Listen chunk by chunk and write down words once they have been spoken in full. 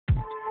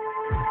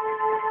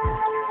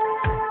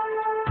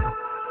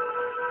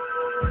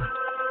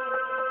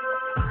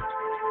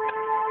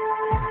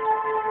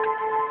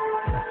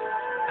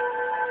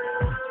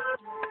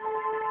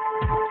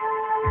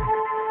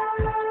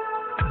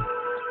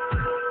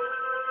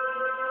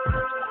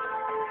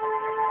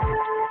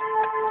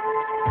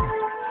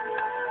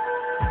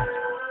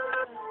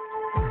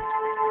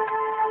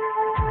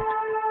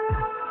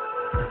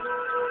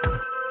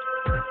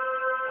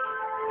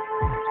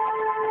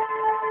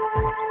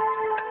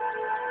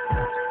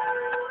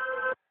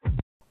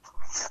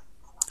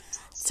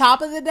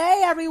Top of the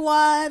day,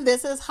 everyone.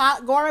 This is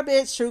Hot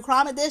Garbage True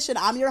Crime Edition.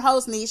 I'm your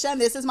host, Nisha,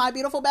 and this is my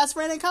beautiful best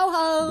friend and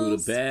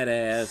co-host. Buddha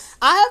Badass.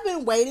 I have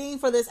been waiting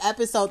for this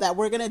episode that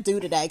we're going to do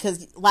today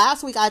because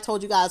last week I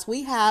told you guys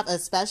we have a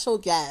special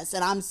guest,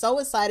 and I'm so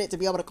excited to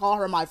be able to call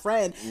her my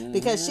friend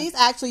because she's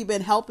actually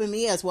been helping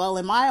me as well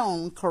in my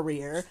own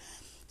career.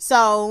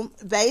 So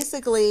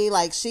basically,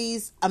 like,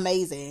 she's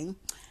amazing.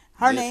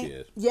 Her name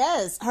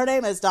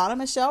is Donna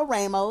Michele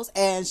Ramos,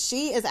 and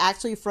she is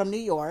actually from New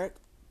York.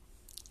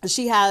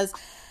 She has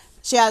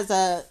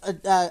a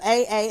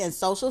AA in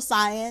social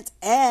science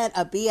and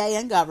a BA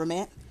in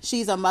government.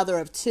 She's a mother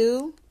of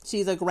 2.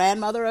 She's a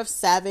grandmother of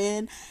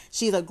 7.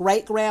 She's a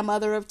great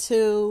grandmother of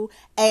 2.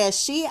 And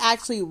she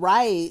actually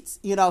writes,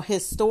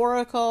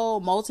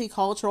 historical,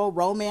 multicultural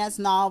romance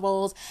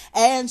novels.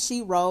 And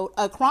she wrote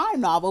a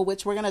crime novel,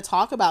 which we're going to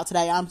talk about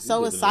today. I'm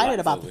so excited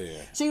about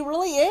it. She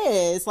really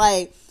is.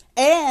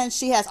 And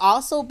she has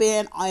also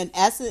been on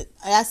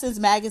Essence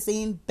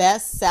Magazine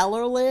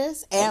bestseller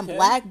list and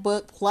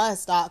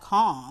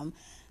blackbookplus.com.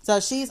 So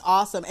she's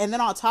awesome. And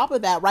then on top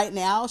of that, right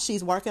now,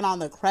 she's working on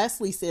the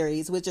Cressley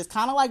series, which is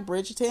kind of like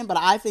Bridgerton, but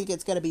I think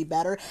it's going to be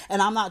better.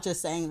 And I'm not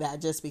just saying that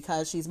just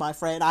because she's my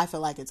friend. I feel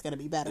like it's going to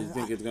be better. You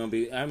think it's going to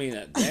be,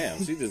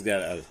 damn, she just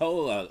got a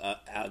whole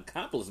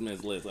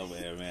accomplishments list over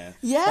here, man.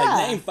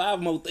 Yeah. Name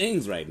 5 more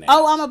things right now.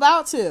 Oh, I'm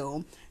about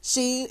to.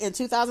 In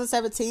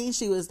 2017,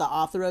 she was the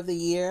author of the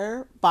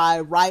year by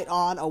Right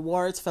On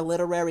Awards for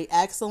Literary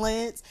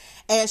Excellence.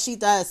 And she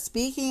does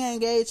speaking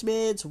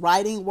engagements,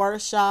 writing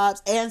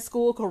workshops, and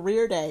school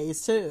career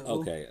days, too.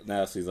 Okay,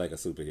 now she's like a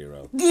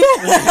superhero.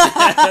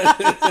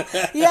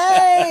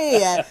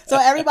 Yay! So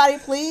everybody,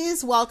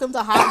 please welcome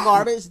to Hot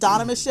Garbage,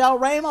 Donna Michele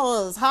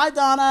Ramos. Hi,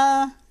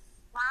 Donna.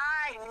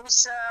 Hi,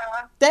 Nisha.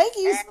 Thank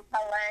you. And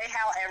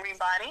how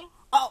everybody?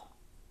 Oh.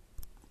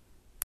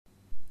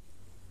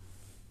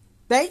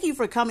 Thank you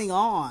for coming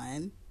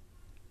on.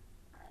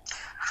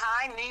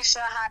 Hi, Nisha.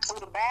 Hi,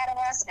 Buddha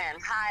Badass. And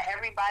hi,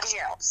 everybody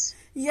else.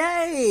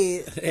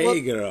 Yay.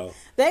 Hey, girl.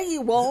 Thank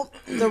you. Well,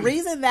 the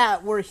reason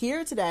that we're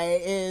here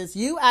today is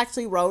you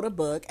actually wrote a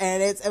book,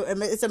 and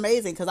it's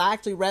amazing because I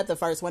actually read the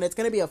first one. It's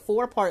going to be a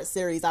 4-part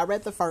series. I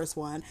read the first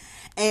one.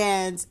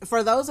 And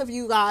for those of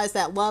you guys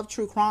that love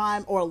true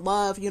crime or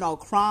love,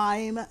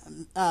 crime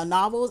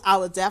novels, I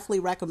would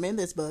definitely recommend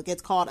this book.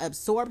 It's called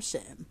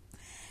Absorption.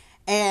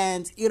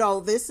 And,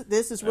 this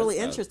is really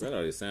interesting. That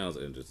already sounds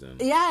interesting.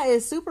 Yeah,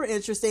 it's super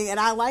interesting. And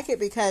I like it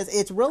because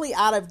it's really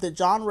out of the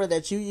genre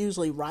that you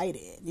usually write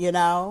in,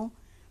 Yeah.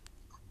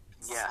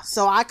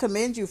 So I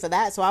commend you for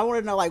that. So I want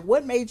to know,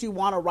 what made you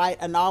want to write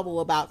a novel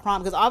about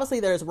crime? Because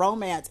obviously there's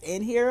romance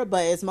in here,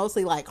 but it's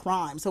mostly like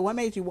crime. So what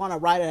made you want to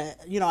write a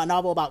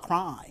novel about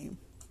crime?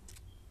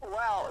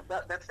 Well,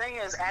 the thing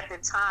is, at the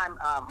time,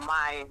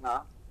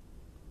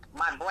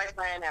 my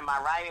boyfriend and my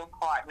writing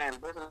partner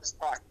and business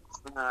partner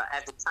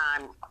at the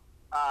time,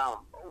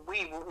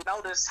 we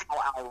noticed how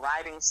our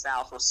writing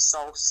styles were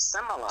so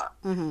similar.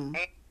 Mm-hmm.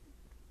 And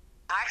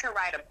I could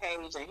write a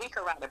page and he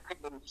could write a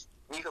page.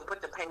 You could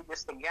put the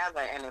pages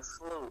together and it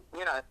flew.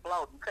 It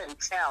flowed. You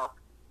couldn't tell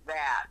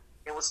that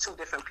it was 2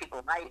 different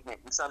people writing it.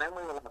 And so then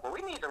we were like, well,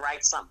 we need to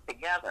write something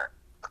together.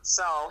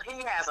 So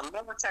he has a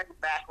military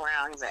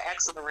background. He's an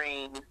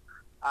ex-Marine,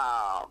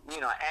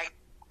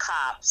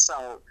 ex-cop.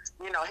 So,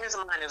 his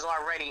mind is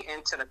already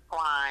into the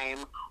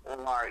crime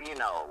or,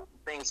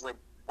 things with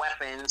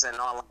weapons and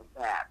all of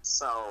that.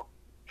 So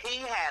he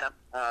had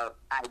a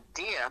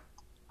idea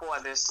for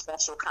this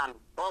special kind of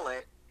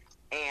bullet.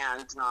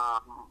 And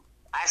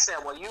I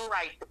said, well, you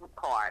write the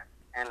part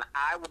and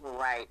I will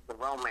write the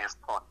romance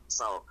part.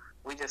 So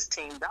we just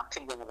teamed up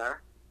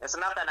together. It's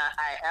nothing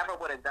I ever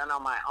would have done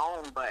on my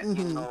own, but,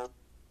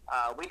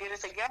 we did it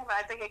together.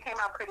 I think it came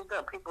out pretty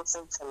good. People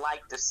seem to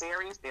like the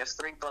series. There's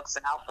 3 books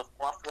out. The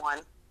 4th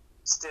one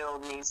still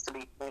needs to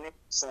be finished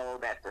so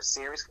that the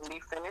series can be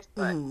finished.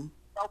 But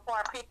so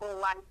far, people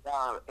like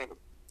it.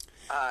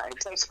 It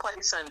takes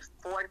place in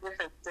 4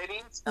 different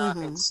cities.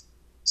 It's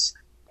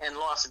in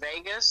Las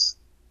Vegas.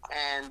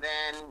 And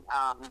then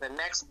the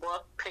next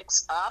book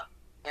picks up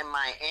in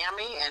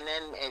Miami. And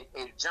then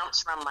it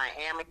jumps from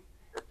Miami.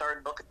 The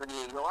 3rd book is in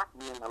New York.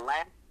 And then the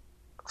last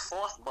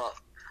 4th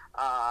book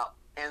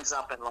ends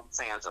up in Los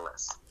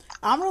Angeles.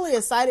 I'm really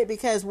excited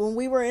because when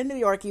we were in New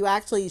York, you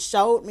actually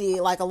showed me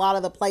a lot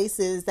of the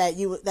places that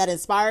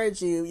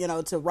inspired you,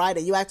 to write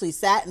it. You actually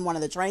sat in one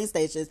of the train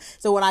stations.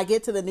 So when I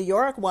get to the New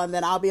York one,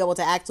 then I'll be able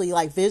to actually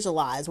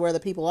visualize where the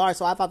people are.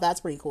 So I thought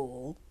that's pretty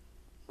cool.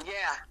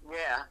 Yeah.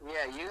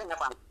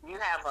 You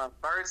have a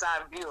bird's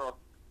eye view of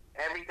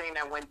everything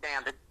that went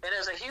down.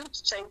 There's a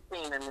huge chase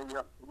scene in New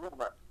York. You have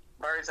a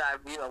bird's eye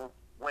view of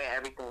where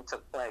everything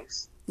took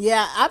place.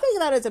 Yeah, I think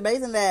that it's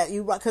amazing that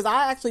you, because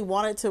I actually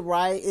wanted to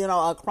write,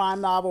 a crime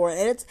novel,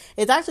 and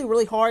it's actually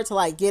really hard to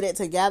like get it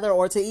together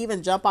or to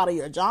even jump out of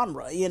your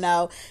genre.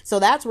 So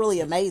that's really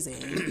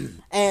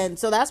amazing. And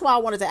so that's why I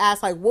wanted to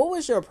ask, like, what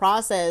was your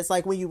process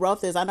like when you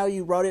wrote this? I know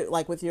you wrote it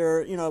like with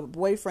your,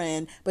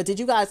 boyfriend, but did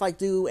you guys like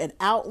do an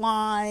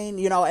outline,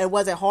 and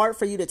was it hard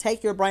for you to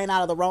take your brain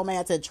out of the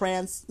romance and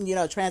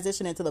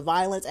transition into the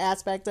violence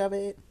aspect of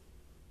it?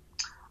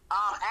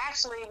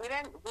 Actually, we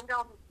didn't do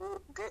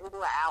an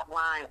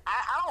outline.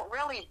 I don't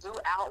really do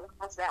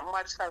outlines that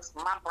much because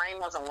my brain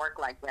doesn't work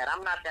like that.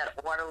 I'm not that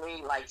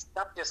orderly. Like,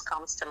 stuff just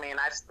comes to me and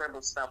I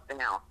scribble stuff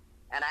down.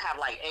 And I have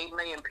like 8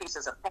 million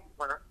pieces of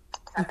paper.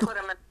 I put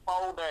them in a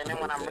folder, and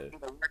then when I'm ready to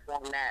work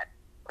on that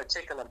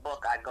particular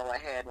book, I go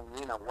ahead and,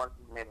 work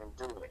on it and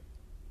do it.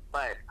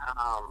 But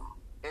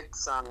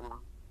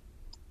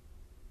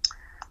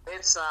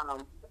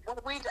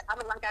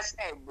like I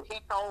said, he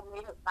told me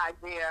his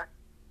idea.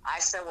 I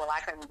said, well,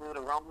 I can do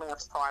the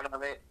romance part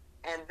of it.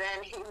 And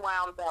then he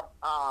wound up,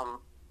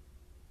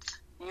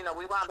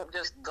 we wound up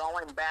just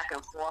going back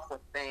and forth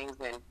with things.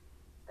 And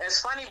it's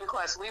funny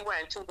because we were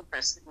in 2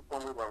 different cities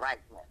when we were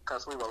writing it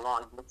because we were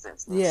long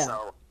distance. Yeah.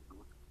 So,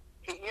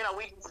 we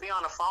could be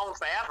on the phone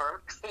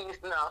forever, and,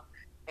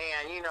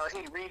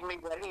 he'd read me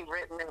what he'd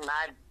written and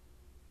I'd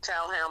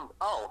tell him,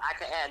 oh, I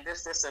could add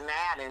this, this, and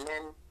that. And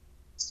then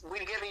we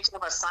give each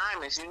other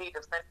assignments. You need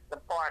to finish the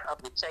part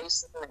of the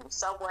chase scene in the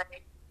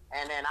subway.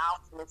 And then I'll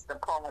finish the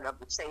part of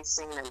the chase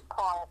scene in the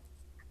park.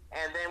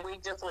 And then we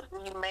just would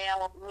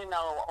email,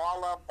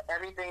 all of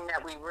everything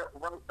that we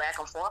wrote back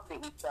and forth to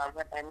each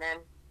other. And then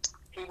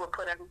he would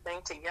put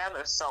everything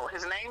together. So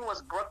his name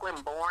was Brooklyn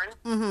Born.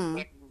 Mm-hmm.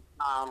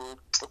 And,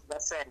 like I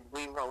said,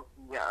 we wrote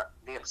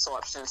the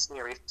Absorption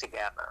series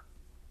together.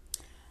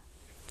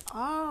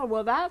 Oh,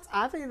 well,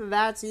 I think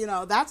that's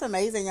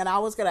amazing. And I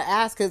was going to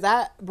ask, because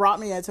that brought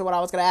me into what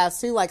I was going to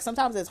ask too. Like,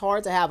 sometimes it's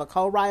hard to have a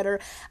co-writer.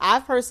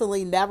 I've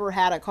personally never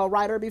had a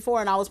co-writer before.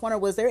 And I was wondering,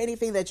 was there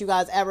anything that you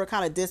guys ever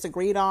kind of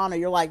disagreed on? Or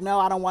you're like, no,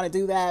 I don't want to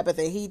do that. But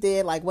then he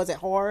did. Like, was it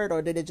hard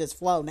or did it just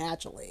flow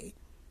naturally?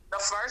 The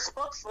first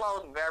book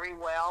flowed very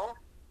well.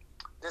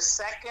 The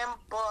second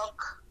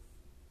book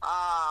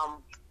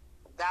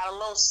got a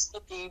little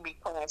sticky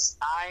because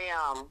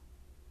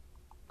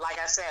like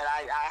I said,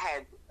 I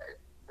had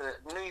the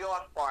New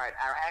York part.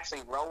 I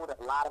actually wrote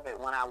a lot of it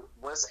when I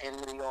was in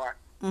New York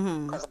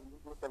because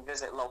I used to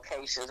visit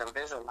locations and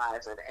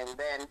visualize it. And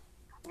then,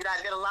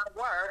 I did a lot of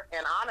work.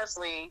 And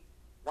honestly,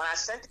 when I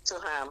sent it to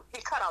him,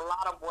 he cut a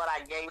lot of what I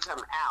gave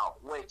him out,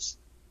 which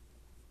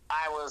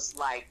I was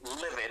like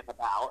livid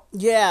about.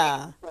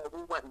 Yeah. So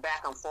we went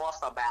back and forth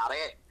about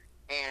it.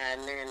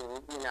 And then,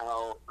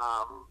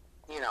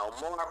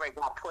 more of it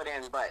got put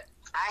in, but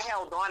I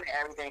held on to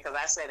everything because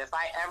I said, if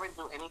I ever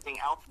do anything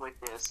else with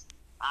this,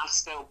 I'm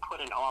still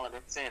putting all of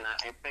this in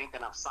and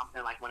thinking of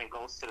something like when it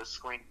goes to the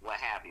screen, what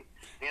have you.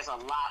 There's a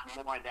lot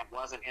more that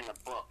wasn't in the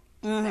book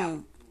that will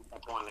be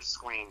up on the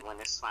screen when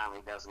this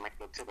finally does make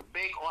it to the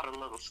big or the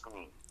little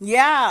screen.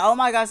 Yeah. Oh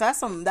my gosh, that's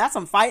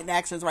some fighting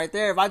actions right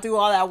there. If I do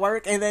all that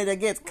work and then it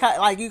gets cut,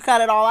 like you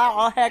cut it all out,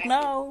 oh heck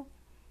no.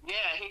 Yeah,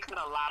 he cut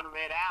a lot of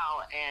it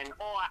out,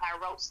 or I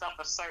wrote stuff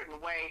a certain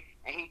way,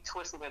 and he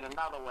twisted it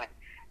another way.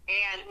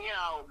 And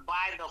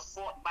by the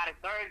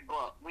 3rd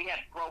book, we had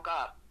broke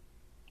up,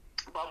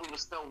 but we were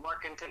still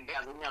working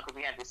together, because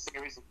we had this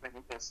series of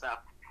things and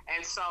stuff.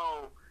 And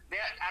so,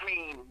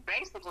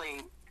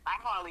 basically, I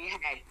hardly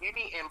had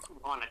any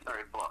input on the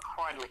 3rd book.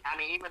 Hardly.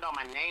 Even though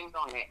my name's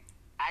on it,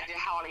 I just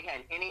hardly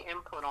had any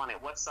input on it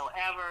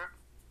whatsoever.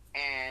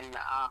 And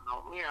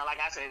like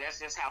I said, that's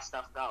just how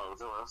stuff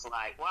goes. It was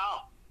like,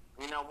 well,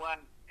 you know what?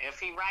 If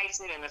he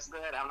writes it and it's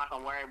good, I'm not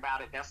going to worry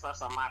about it. That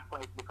stuff's on my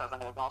plate because I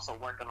was also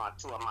working on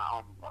 2 of my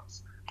own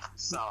books.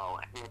 So,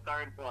 in the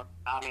 4th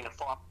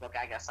book,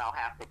 I guess I'll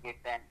have to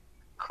get that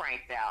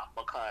cranked out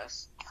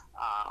because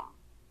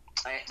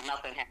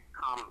nothing had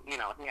come, he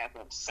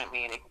hasn't sent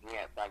me anything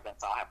yet. Like,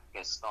 that's all I have to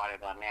get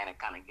started on that and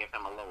kind of give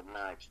him a little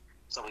nudge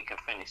so we can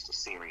finish the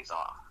series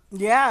off.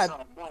 Yeah. So,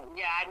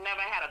 I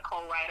never had a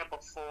co-writer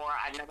before.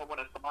 I never would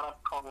have thought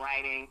of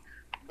co-writing.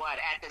 But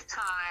at the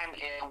time,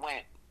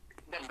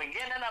 the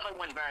beginning of it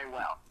went very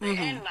well. The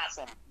end, not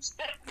so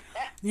much.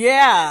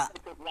 Yeah.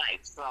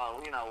 So,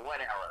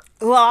 whatever.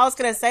 Well, I was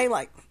going to say,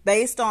 like,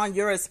 based on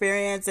your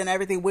experience and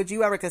everything, would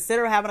you ever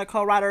consider having a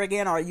co-writer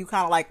again, or are you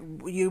kind of like,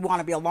 you want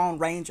to be a lone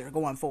ranger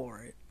going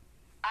forward?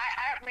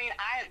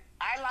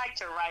 I like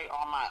to write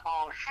on my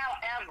own.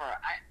 However,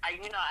 I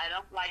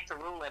don't like to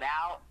rule it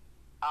out.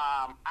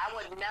 I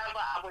would never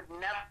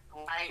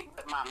write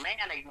with my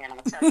man again,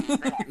 I'll tell you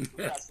that.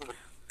 Because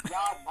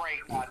y'all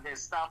break on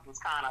this stuff is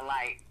kind of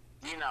like,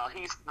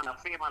 he's going to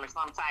feel in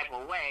some type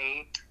of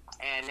way,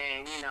 and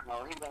then, he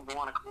doesn't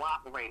want to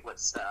cooperate with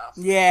stuff.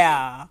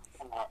 Yeah.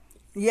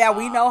 Yeah,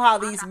 we know how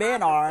these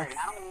men are.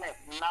 I don't let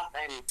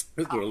nothing.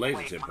 It's the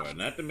relationship part,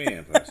 not the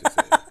man part, she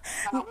said.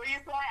 What you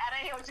say? I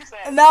didn't hear what you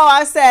said. No,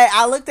 I said,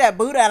 I looked at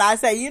Buddha and I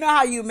said, you know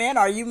how you men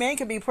are. You men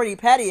can be pretty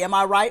petty. Am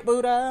I right,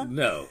 Buddha?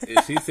 No,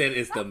 she said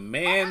it's the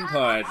man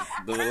part,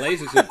 the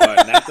relationship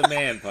part, not the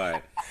man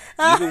part.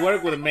 You can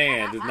work with a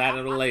man, just not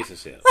in a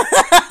relationship.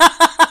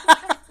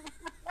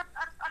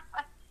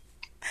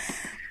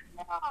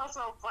 Oh,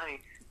 so funny.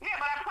 Yeah,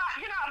 but I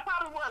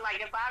probably would.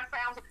 Like, if I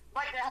found,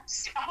 but the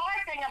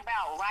hard thing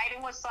about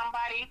writing with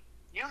somebody,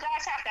 you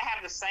guys have to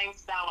have the same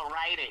style of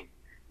writing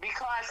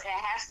because it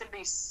has to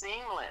be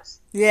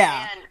seamless.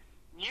 Yeah. And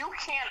you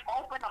can't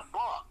open a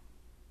book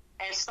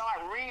and start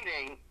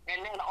reading,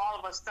 and then all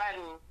of a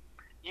sudden,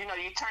 you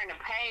turn the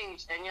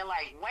page, and you're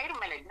like, wait a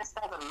minute, this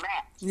doesn't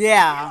match.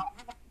 Yeah.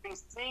 You have to be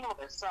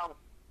seamless. So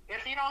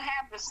if you don't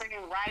have the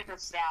same writing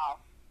style,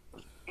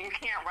 you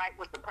can't write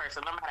with the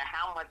person, no matter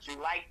how much you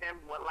like them,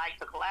 would like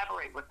to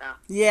collaborate with them.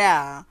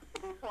 Yeah.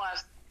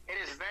 Because it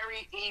is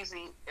very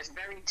easy, it's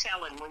very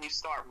telling when you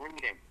start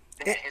reading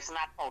that it's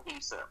not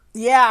cohesive.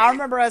 Yeah, I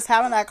remember us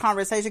having that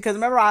conversation because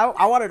remember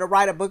I wanted to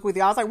write a book with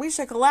you. I was like, we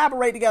should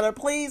collaborate together,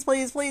 please,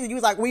 please, please. And you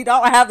was like, we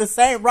don't have the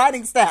same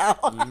writing style.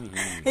 Mm-hmm.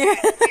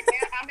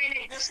 I mean,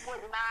 it just would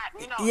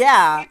not,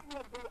 Yeah.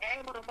 People would be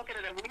able to look at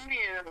it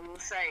immediately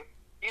and say,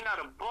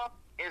 the book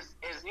is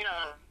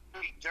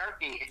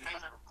jerky. It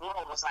doesn't flow.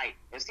 It's like,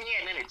 it's here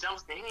and then it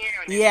jumps to here.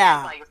 And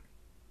yeah. It's like,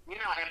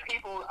 and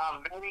people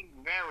are very,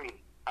 very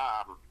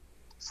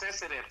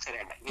sensitive to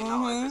that.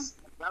 Mm-hmm. If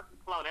it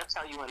doesn't flow, they'll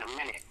tell you in a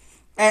minute.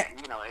 And,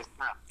 it's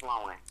not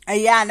flowing.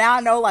 And yeah, now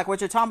I know like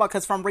what you're talking about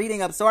because from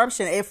reading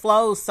Absorption, it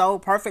flows so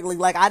perfectly.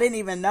 Like I didn't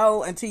even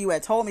know until you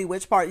had told me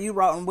which part you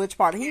wrote and which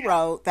part he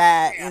wrote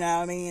that,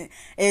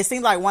 it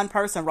seemed like one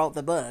person wrote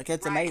the book.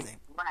 It's amazing.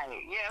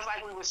 Right. Yeah, it's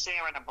like we were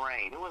sharing a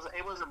brain. It was a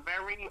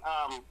very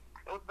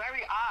it was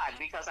very odd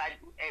because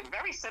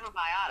very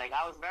symbiotic.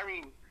 I was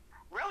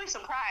really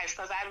surprised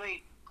because I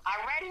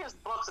read his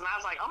books and I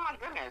was like, oh my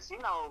goodness,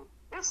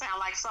 this sounds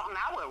like something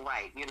I would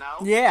write,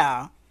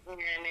 Yeah. And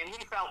then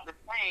he felt the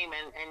same,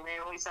 and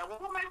then we said,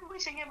 well, maybe we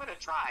should give it a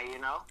try,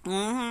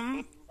 Mm-hmm.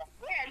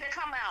 Yeah, they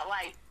come out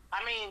like,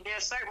 I mean,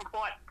 there's certain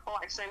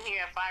parts in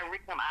here, if I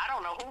read them, I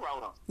don't know who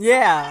wrote them.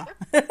 Yeah.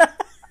 I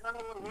don't know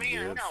if it was me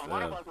or no.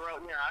 One of us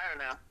wrote, I don't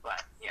know,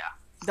 but yeah.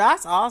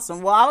 That's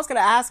awesome. Well, I was going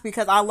to ask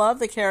because I love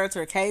the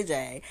character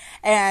KJ.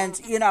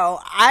 And,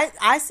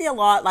 I see a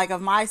lot like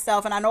of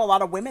myself, and I know a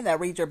lot of women that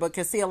read your book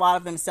can see a lot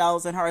of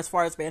themselves in her as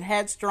far as being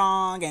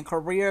headstrong and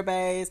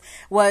career-based.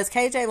 Was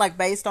KJ like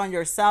based on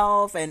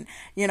yourself and,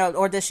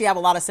 or does she have a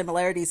lot of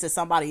similarities to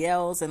somebody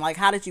else? And like,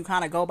 how did you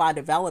kind of go by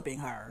developing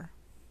her?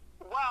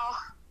 Well,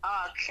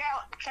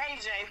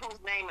 KJ, whose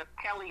name is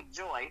Kelly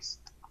Joyce,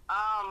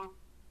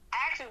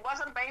 actually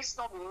wasn't based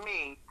on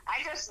me.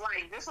 I just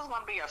this is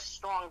going to be a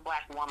strong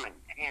black woman,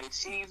 and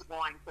she's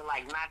going to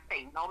not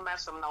take no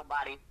mess from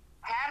nobody.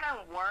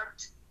 Having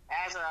worked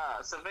as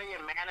a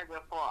civilian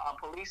manager for a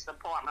police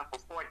department for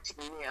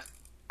 14 years,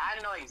 I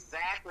know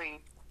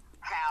exactly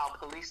how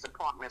police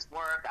departments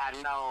work. I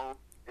know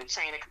the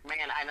chain of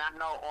command, and I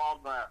know all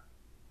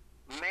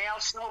the male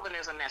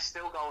chauvinism that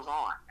still goes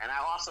on, and I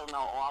also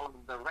know all of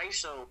the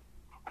racial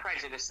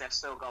prejudice that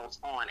still goes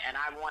on, and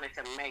I wanted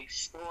to make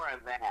sure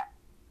that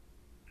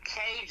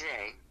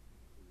KJ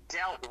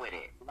dealt with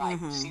it.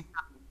 She's not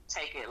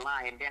take it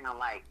lying down.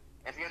 Like,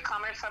 if you're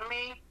coming for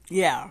me,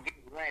 yeah, get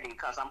ready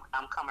because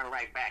I'm coming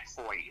right back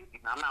for you.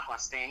 I'm not going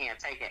to stand here and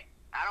take it.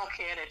 I don't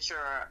care that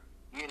you're,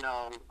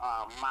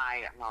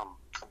 my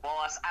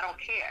boss. I don't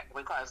care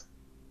because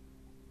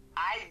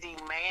I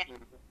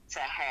demand to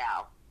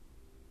have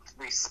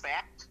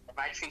respect. If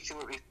I treat you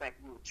with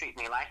respect, you treat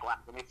me likewise.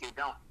 And if you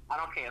don't, I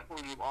don't care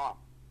who you are.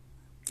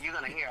 You're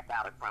going to hear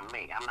about it from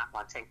me. I'm not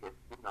going to take this,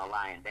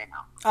 lying down.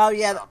 Oh,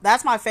 yeah. So,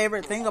 that's my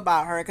favorite thing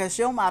about her because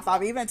she'll mouth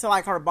off even to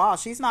her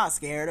boss. She's not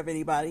scared of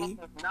anybody.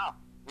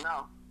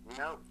 No.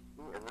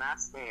 She is not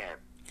scared.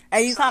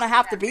 And you kind of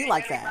have to be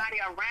like that. Everybody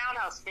around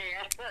her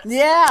scared.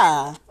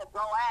 Yeah. Go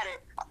at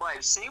it.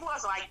 But she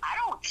was like, I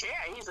don't care.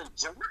 He's a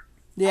jerk.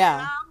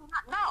 Yeah.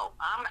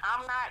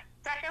 I'm not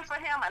checking for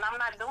him, and I'm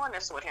not doing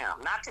this with him.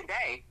 Not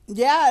today.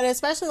 Yeah, and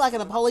especially in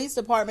the police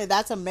department,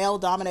 that's a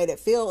male-dominated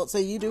field, so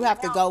you do have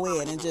to go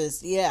in and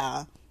just, you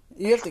have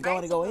to go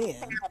in and go in.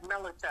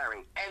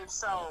 Military. And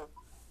so,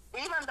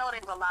 even though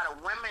there's a lot of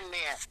women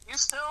there, you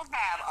still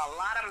have a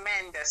lot of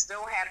men that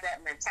still have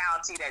that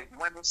mentality that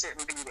women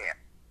shouldn't be there.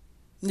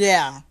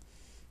 Yeah.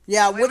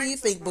 Yeah, what do you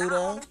think, Buddha?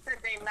 Not only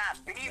should they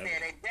not be there,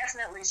 they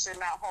definitely should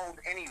not hold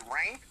any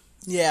rank.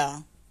 Yeah.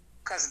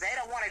 Because they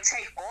don't want to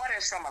take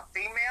orders from a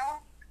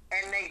female,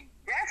 and they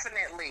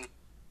definitely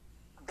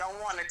don't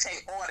want to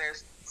take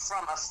orders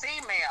from a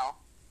female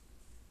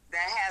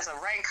that has a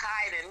rank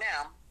higher than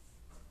them,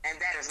 and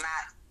that is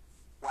not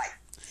white.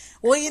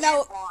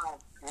 Well,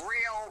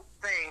 real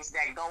things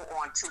that go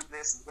on to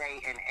this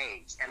day and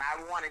age, and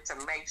I wanted to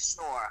make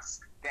sure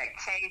that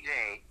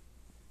KJ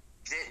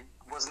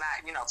was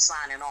not,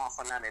 signing off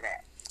for none of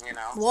that. You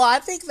know. Well, I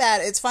think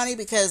that it's funny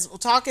because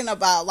talking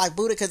about like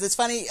Buddha, because it's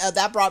funny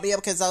that brought me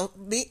up because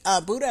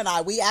Buddha and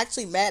I, we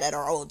actually met at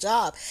our old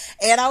job,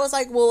 and I was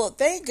like, well,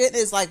 thank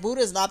goodness, like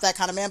Buddha's not that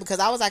kind of man, because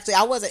I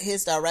wasn't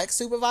his direct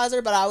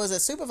supervisor, but I was a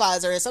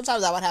supervisor, and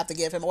sometimes I would have to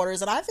give him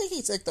orders, and I think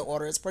he took the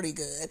orders pretty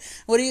good.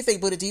 What do you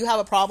think, Buddha? Do you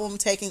have a problem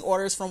taking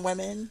orders from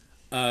women?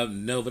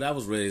 No, but I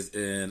was raised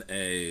in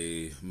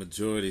a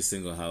majority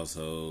single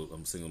household.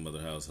 I'm a single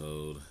mother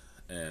household.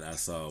 And I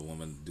saw a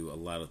woman do a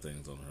lot of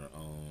things on her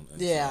own, and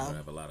saw her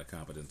have a lot of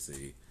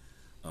competency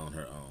on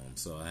her own.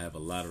 So I have a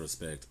lot of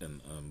respect and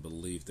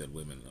belief that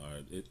women are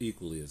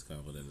equally as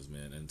competent as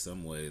men. In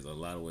some ways, a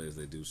lot of ways,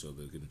 they do show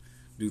they can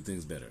do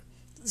things better.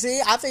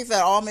 See, I think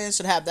that all men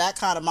should have that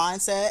kind of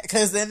mindset,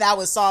 because then that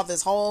would solve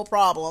this whole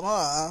problem,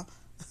 huh?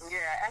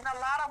 Yeah, and a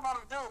lot of them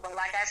do. But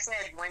like I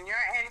said, when you're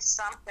in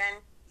something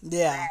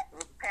that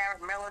is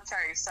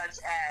paramilitary, such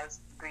as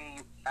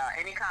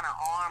any kind of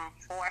armed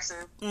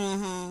forces,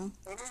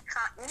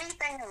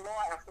 anything in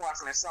law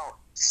enforcement, so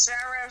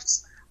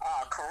sheriffs,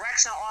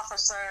 correctional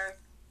officers,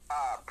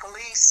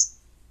 police,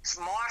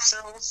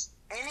 marshals,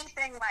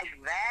 anything like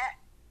that,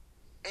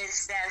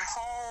 it's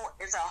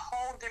a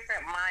whole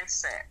different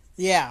mindset.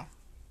 Yeah.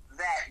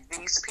 That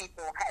these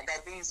people have,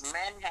 that these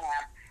men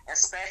have,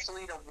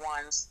 especially the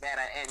ones that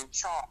are in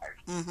charge.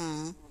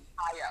 Mm-hmm.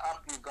 Higher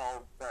up you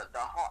go, the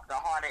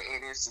harder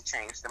it is to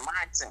change the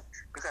mindset,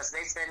 because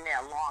they've been there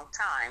a long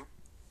time.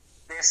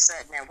 They're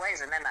set in their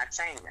ways and they're not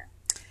changing.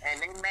 And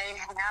they may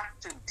have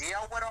to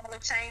deal with all the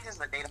changes,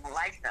 but they don't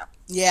like them.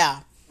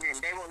 Yeah. And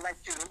they will let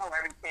you know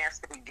every chance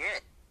they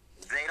get.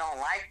 They don't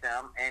like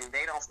them, and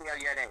they don't feel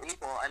you're their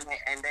equal, and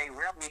they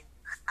really.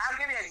 I'll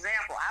give you an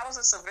example. I was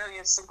a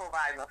civilian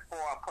supervisor for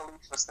a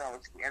police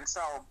facility, and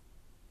so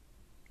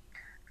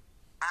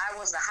I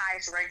was the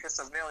highest ranked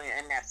civilian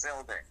in that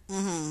building.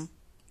 Mm-hmm.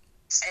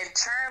 In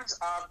terms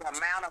of the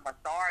amount of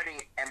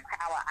authority and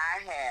power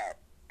I had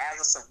as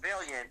a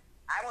civilian,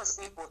 I was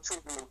equal to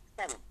the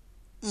lieutenant.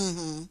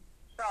 Mm-hmm.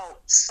 So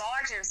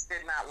sergeants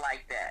did not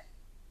like that,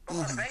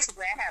 because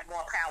basically I had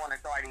more power and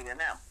authority than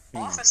them.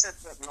 Officers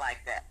didn't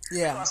like that.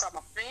 Yeah. Because I'm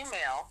a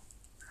female,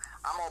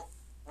 I'm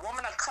a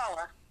woman of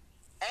color,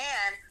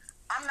 and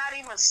I'm not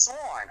even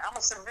sworn. I'm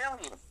a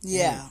civilian.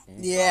 Yeah.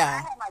 Yeah.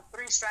 So I had like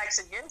 3 strikes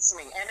against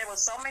me, and there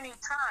was so many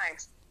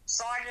times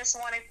sergeants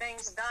wanted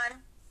things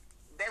done,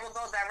 they would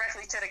go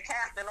directly to the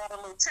captain or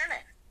the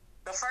lieutenant.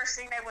 The first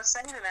thing they would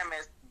say to them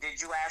is,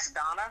 "Did you ask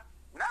Donna?"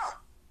 "No,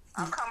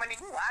 I'm coming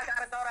to you. I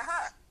gotta go to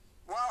her."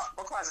 Well,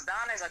 because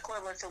Donna is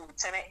equivalent to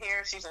lieutenant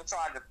here, she's in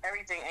charge of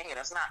everything in here.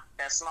 That's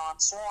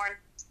not sworn.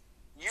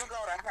 You go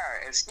to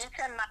her. If she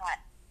cannot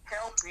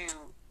help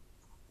you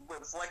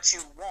with what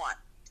you want,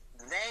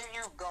 then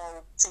you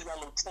go to your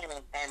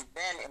lieutenant, and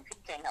then if he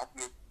can't help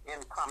you,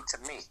 it'll come to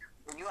me.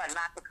 But you are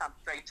not to come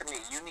straight to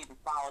me. You need to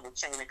follow the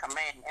chain of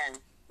command, and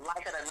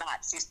like it or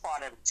not, she's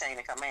part of the chain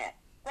of command.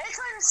 They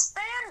couldn't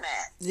stand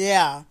that.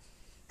 Yeah.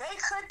 They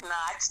could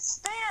not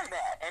stand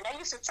that. And they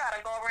used to try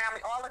to go around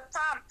me all the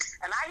time.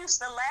 And I used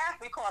to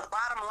laugh, because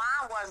bottom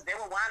line was they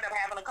would wind up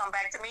having to come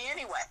back to me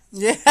anyway.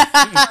 Yeah.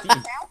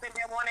 The captain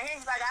didn't want to hear.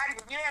 He's like,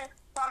 you didn't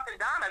talk to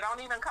Donna.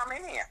 Don't even come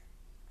in here.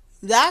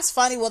 That's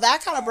funny. Well,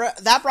 that kind of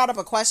that brought up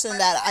a question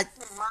that's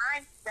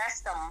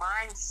the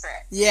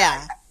mindset.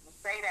 Yeah. I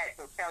say that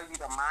to tell you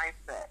the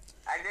mindset.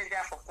 I did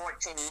that for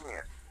 14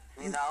 years.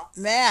 You know,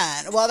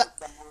 man. Well,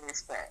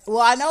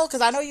 I know,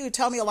 because I know you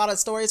tell me a lot of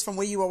stories from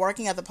when you were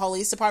working at the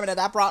police department, and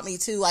that brought me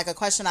to like a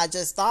question I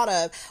just thought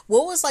of.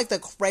 What was like the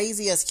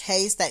craziest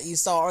case that you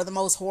saw, or the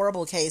most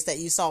horrible case that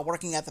you saw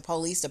working at the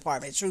police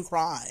department? True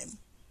crime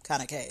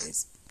kind of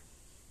case.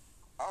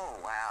 Oh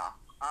wow.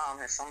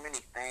 There's so many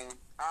things.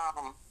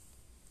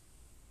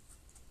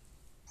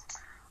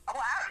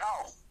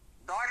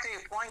 Dorothy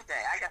Pointe.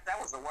 I guess that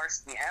was the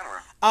worst thing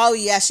ever. Oh,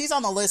 yeah. She's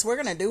on the list. We're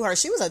going to do her.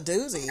 She was a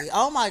doozy.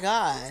 Oh, my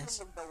gosh.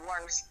 She was the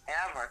worst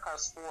ever,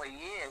 because for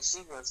years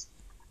she was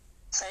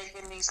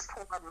taking these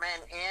poor men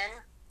in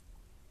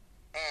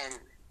and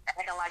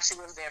acting like she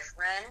was their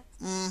friend.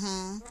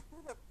 Mm-hmm.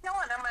 She was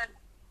killing them and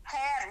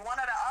had one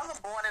of the other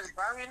boarders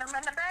burying them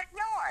in the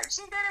backyard.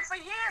 She did it for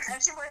years,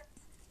 and she would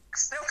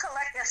still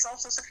collect their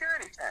Social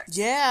Security checks.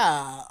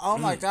 Yeah. Oh,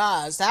 my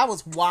gosh. That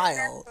was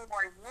wild.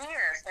 For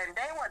years, and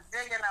they were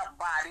digging up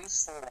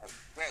bodies for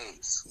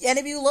days. And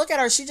if you look at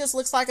her, she just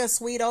looks like a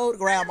sweet old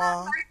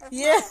grandma.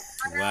 Yeah.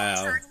 Wow.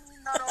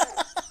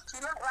 She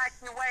looked like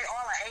she weighed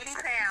all of 80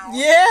 pounds.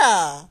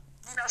 Yeah.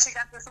 You know, she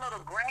got this little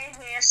gray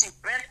hair. She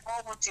bent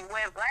over. She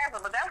wears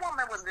glasses. But that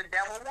woman was the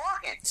devil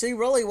walking. She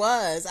really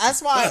was.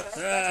 That's why.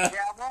 The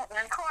devil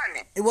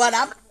incarnate.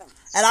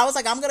 And I was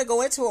like, I'm going to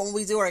go into it when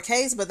we do her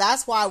case, but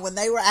that's why when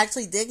they were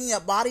actually digging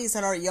up bodies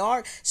in her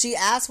yard, she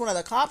asked one of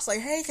the cops, like,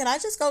 "Hey, can I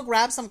just go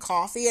grab some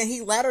coffee?" And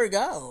he let her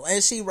go,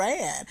 and she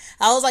ran.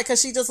 I was like, because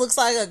she just looks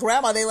like a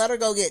grandma. They let her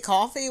go get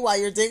coffee while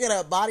you're digging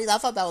up bodies. I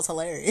thought that was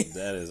hilarious.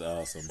 That is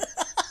awesome.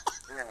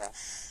 Yeah.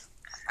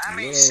 I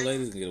mean, little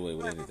ladies can get away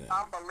with anything.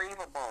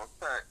 Unbelievable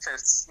to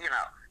you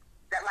know.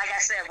 That, like I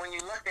said, when you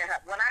looked at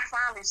her, when I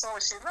finally saw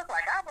what she looked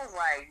like, I was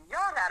like,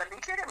 y'all got to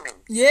be kidding me.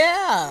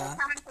 Yeah.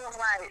 It was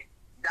like,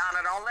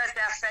 Donna, don't let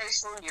that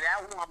face fool you.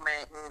 That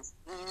woman is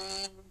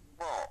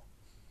evil.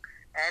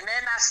 And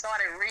then I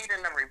started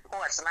reading the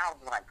reports, and I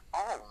was like,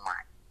 oh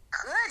my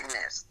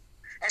goodness.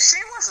 And she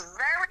was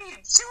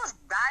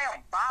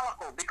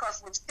diabolical,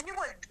 because what she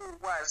would do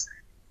was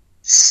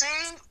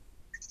she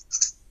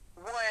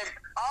would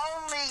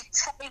only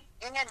take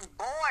in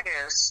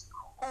boarders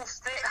who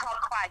fit her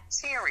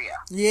criteria.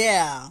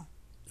 Yeah.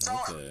 So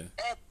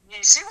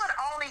she would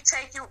only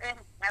take you in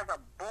as a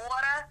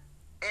boarder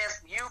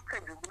if you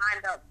could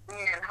wind up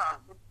being her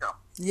victim.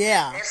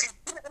 Yeah. If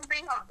you couldn't be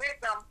her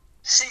victim,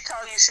 she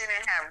told you she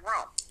didn't have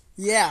room.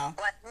 Yeah.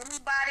 But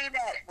anybody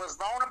that was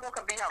vulnerable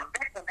could be her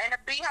victim. And to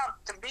be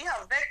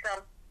her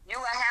victim, you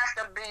would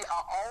have to be an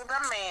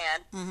older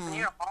man,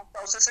 you know, on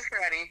Social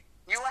Security.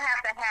 You would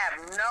have to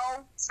have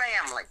no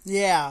family.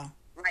 Yeah.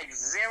 Like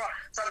zero.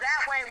 So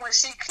that way, when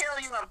she kill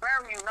you and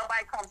bury you,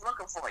 nobody comes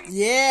looking for you.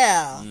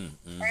 Yeah.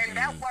 And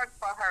that worked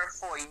for her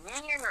for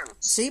years.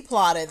 She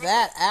plotted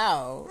that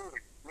out.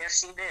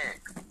 Yes, she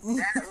did.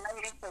 That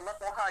lady, to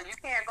look at her, you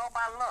can't go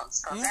by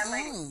looks, because that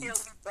lady kill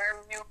you, bury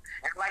you,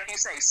 and like you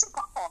say, sip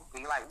her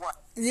coffee, like what?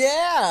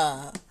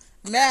 Yeah.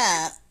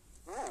 Man.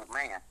 Ooh,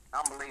 man.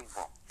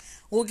 Unbelievable.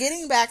 Well,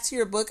 getting back to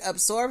your book,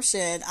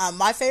 Absorption,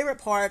 my favorite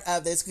part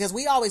of this, because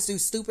we always do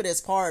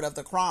stupidest part of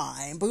the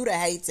crime. Buddha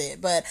hates it,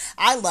 but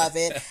I love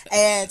it.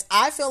 And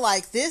I feel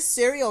like this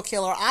serial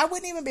killer, I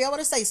wouldn't even be able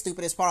to say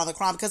stupidest part of the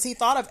crime, because he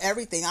thought of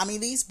everything. I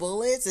mean, these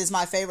bullets is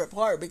my favorite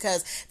part,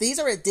 because these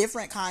are a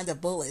different kind of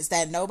bullets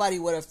that nobody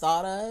would have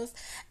thought of.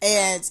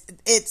 And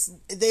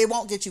they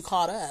won't get you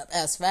caught up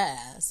as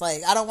fast.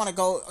 Like, I don't want to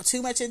go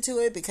too much into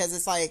it, because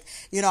it's like,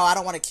 you know, I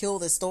don't want to kill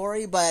the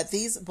story, but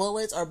these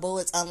bullets are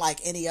bullets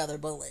unlike any other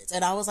bullets.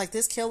 And I was like,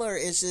 this killer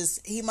is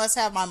just, he must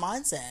have my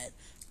mindset.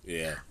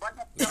 Yeah. But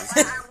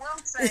I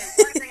will say,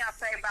 one thing I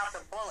say about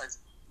the bullets,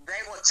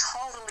 they were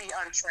totally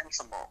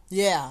untraceable.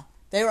 Yeah,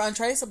 they were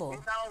untraceable. You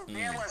know,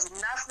 there was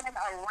nothing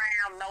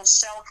around, no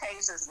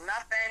showcases,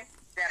 nothing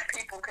that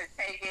people could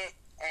take it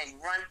and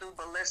run through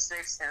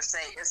ballistics and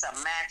say it's a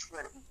match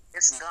with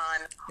this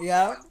gun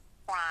or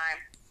crime.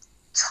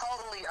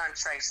 Totally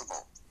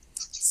untraceable.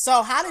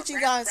 So how did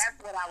you guys...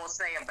 That's what I will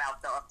say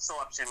about the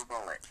absorption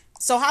bullet.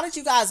 So how did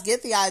you guys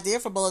get the idea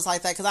for bullets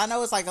like that? Because I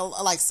know it's like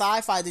like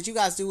sci-fi. Did you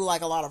guys do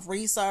like a lot of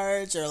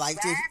research, or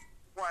like... That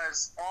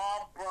was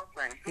all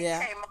Brooklyn. He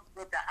came up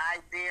with the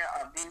idea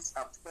of these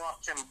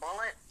absorption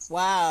bullets.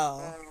 Wow.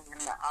 And I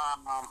was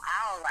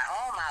like,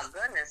 oh my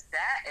goodness,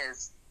 that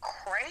is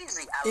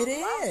crazy. It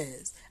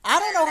is. I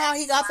don't know how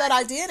he got that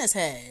idea in his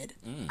head.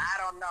 I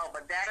don't know,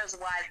 but that is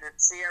why the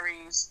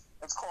series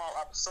is called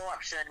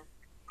Absorption.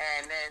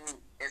 And then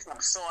it's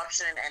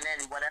Absorption, and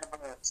then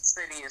whatever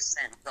city is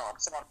sent. So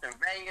Absorption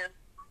Vegas,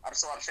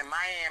 Absorption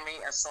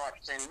Miami,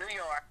 Absorption New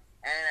York,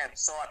 and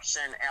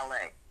Absorption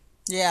LA.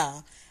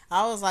 Yeah.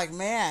 I was like,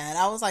 man,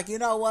 you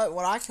know what?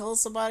 When I kill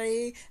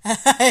somebody,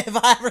 if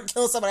I ever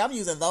kill somebody, I'm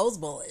using those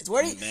bullets.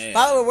 By the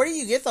way, where do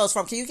you get those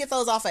from? Can you get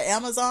those off of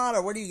Amazon,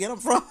 or where do you get them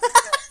from?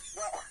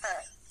 Well,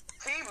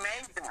 he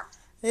made them.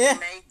 Yeah. He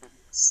made them.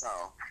 So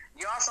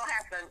you also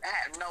have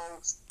to know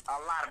a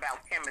lot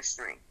about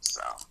chemistry.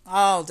 So.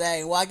 Oh,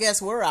 dang. Well, I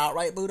guess we're out,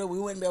 right, Buddha? We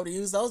wouldn't be able to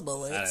use those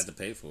bullets. I'd have to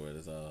pay for it,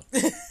 that's all.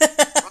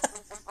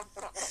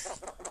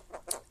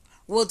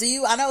 Well,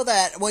 I know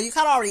that, well, you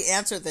kind of already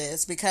answered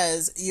this,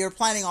 because you're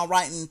planning on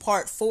writing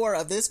part 4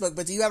 of this book,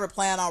 but do you ever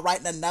plan on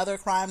writing another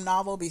crime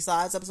novel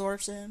besides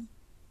Absorption?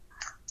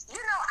 You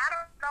know, I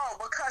don't know,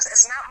 because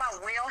it's not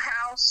my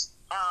wheelhouse,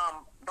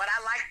 but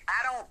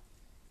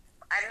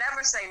I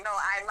never say no.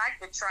 I like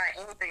to try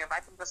anything. If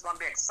I think it's going to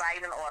be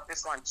exciting, or if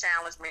it's going to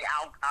challenge me,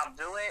 I'll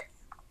do it.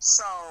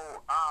 So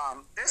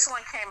this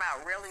one came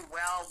out really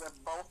well. We're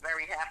both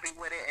very happy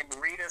with it, and the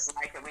readers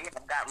like it. We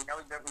have got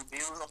really good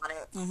reviews on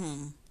it.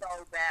 So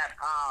that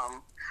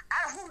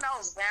who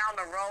knows, down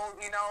the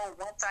road, you know,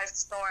 once I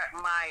start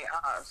my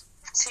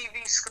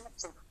TV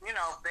scripts, you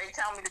know, if they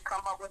tell me to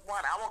come up with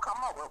one, I will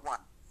come up with one.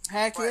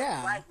 Heck but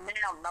yeah. Right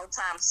now, no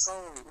time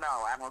soon, no,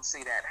 I don't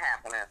see that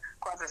happening. Of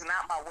course, it's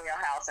not my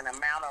wheelhouse, and the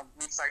amount of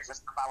research and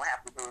stuff I would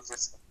have to do is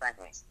just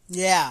things.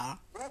 Yeah.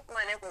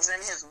 Brooklyn, it was in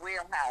his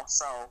wheelhouse,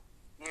 so,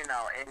 you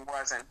know, it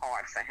wasn't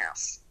hard for him.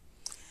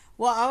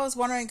 Well, I was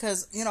wondering,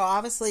 because, you know,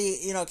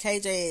 obviously, you know,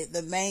 KJ,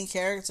 the main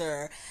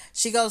character,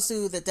 she goes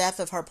through the death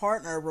of her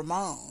partner,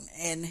 Ramon,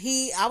 and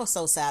I was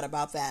so sad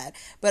about that.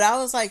 But I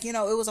was like, you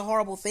know, it was a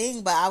horrible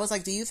thing, but I was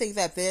like, do you think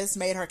that this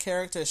made her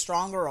character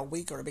stronger or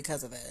weaker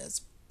because of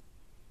this?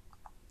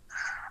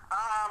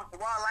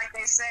 Well, like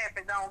they say, if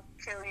it don't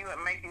kill you, it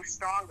make you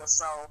stronger.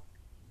 So,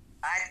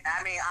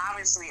 I mean,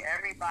 obviously,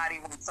 everybody,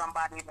 when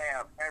somebody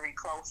they're very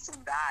close to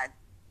died,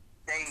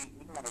 they,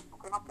 you know,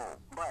 crumble.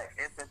 But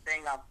it's the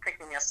thing of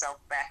picking yourself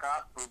back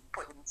up and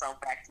putting yourself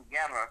back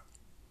together.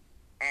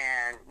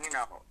 And, you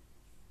know,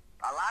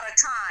 a lot of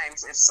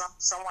times, if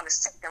someone is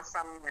taken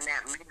from you in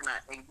that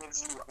manner, it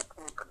gives you a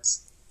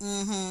purpose.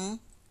 Mm-hmm.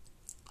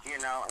 You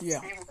know,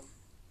 yeah.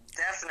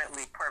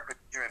 Definitely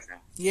purpose-driven.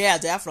 Yeah,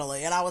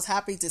 definitely. And I was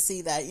happy to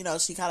see that, you know,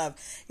 she kind of,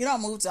 you know,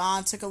 moved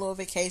on, took a little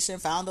vacation,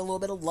 found a little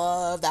bit of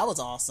love. That was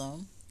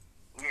awesome.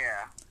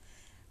 Yeah.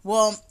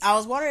 Well, I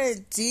was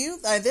wondering, do you,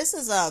 this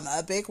is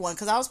a big one,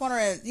 because I was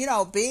wondering,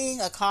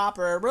 being a cop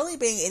or really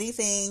being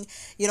anything,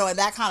 in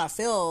that kind of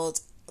field,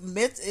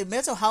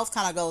 mental health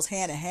kind of goes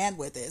hand in hand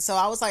with it. So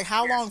I was like,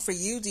 how long for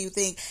you do you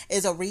think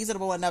is a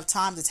reasonable enough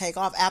time to take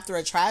off after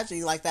a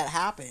tragedy like that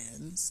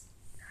happens?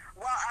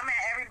 Well, I mean,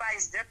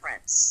 everybody's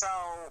different. So,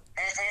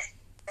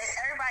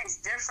 everybody's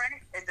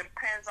different. It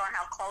depends on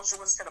how close you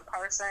was to the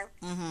person.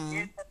 Mm-hmm.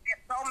 There's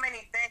so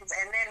many things.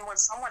 And then when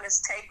someone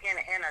is taken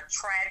in a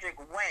tragic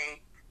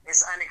way,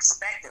 it's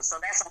unexpected. So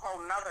that's a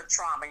whole nother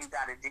trauma you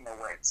got to deal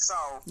with. So,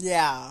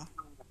 yeah.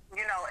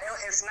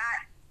 It's not,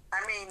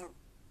 I mean,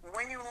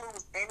 when you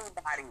lose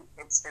anybody,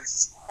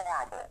 it's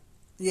horrible.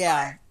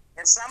 Yeah.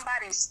 But if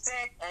somebody's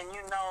sick and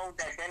you know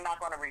that they're not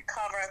going to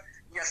recover,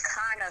 you're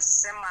kind of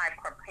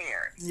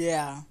semi-prepared.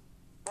 Yeah.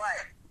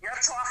 But you're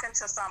talking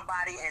to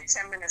somebody and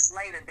 10 minutes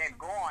later they're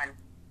gone,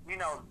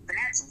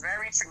 that's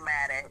very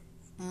traumatic.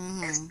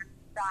 Mm-hmm. It's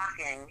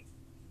shocking.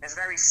 It's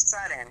very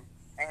sudden.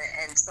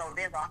 And so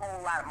there's a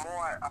whole lot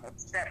more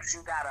steps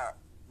you got to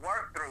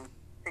work through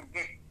to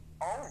get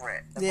over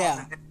it.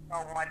 Yeah. There's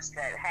so much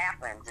that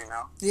happens,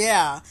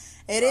 Yeah,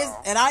 it is.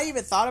 And I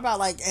even thought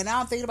about, and now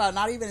I'm thinking about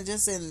not even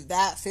just in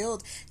that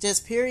field,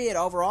 just period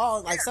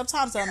overall. Like,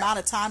 sometimes the amount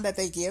of time that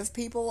they give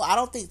people, I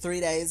don't think 3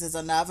 days is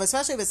enough,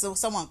 especially if it's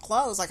someone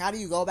close. Like, how do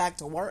you go back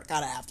to work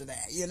kind of after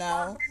that,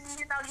 Well, then,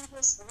 you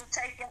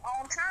take your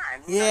own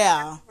time.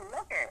 Yeah.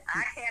 Look at,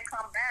 I can't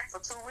come back for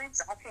 2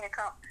 weeks. I can't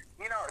come,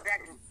 that.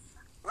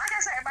 Like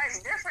I said,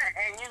 everybody's different,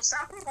 and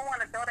some people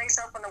want to throw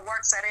themselves in the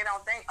work so they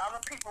don't think.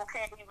 Other people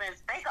can't even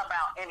think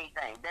about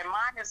anything. Their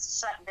mind is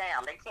shut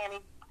down. They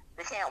can't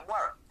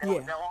work. They're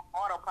on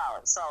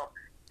autopilot. So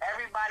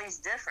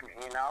everybody's different,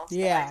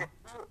 Yeah.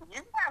 So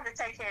you have to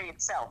take care of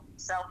yourself,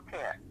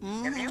 self-care.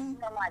 Mm-hmm. If you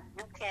feel like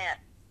you can't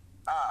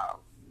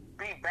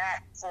be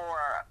back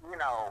for,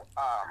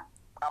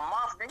 a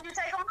month, then you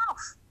take a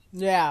month.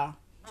 Yeah.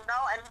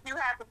 And if you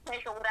have to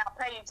take it without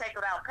pay, you take it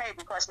without pay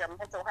because your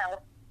mental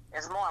health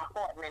is more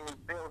important than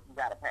these bills you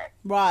gotta pay.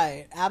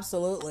 Right,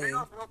 absolutely.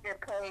 Bills will get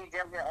paid,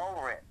 they'll get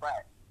over it.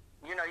 But,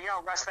 you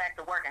don't rush back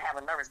to work and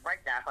have a nervous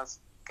breakdown because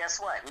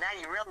guess what? Now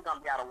you're really going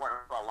to be out of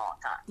work for a long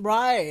time.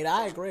 Right,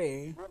 I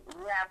agree.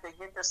 You have to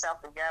get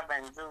yourself together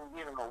and do,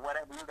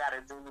 whatever you got to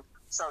do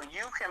so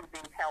you can be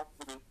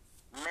healthy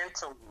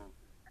mentally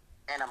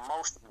and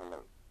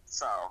emotionally.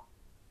 So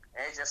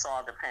it just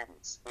all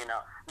depends,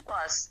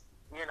 because,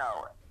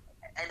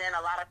 and then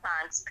a lot of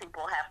times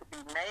people have to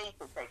be made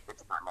to take the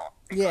time off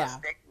because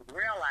they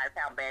realize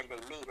how bad they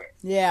need it.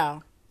 Yeah.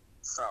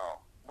 So,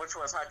 which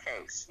was her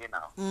case,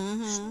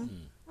 Mm-hmm.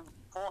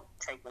 For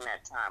taking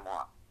that time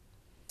off.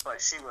 But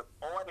she was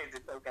ordered to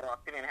take it off.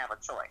 She didn't have a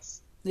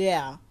choice.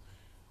 Yeah.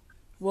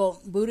 Well,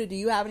 Buddha, do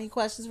you have any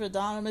questions for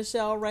Donna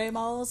Michele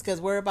Ramos? Because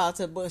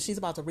she's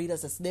about to read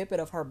us a snippet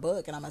of her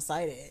book, and I'm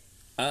excited.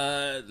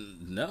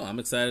 No, I'm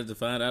excited to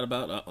find out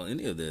about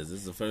any of this. This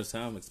is the first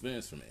time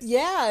experience for me.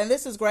 Yeah, and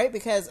this is great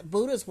because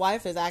Buddha's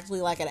wife is actually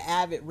like an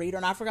avid reader,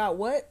 and I forgot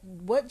what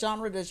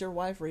genre does your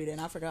wife read in?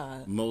 I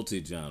forgot.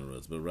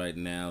 Multi-genres, but right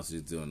now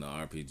she's doing the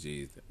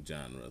RPG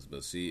genres.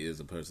 But she is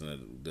a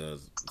person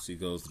that she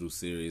goes through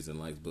series and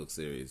likes book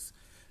series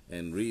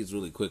and reads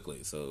really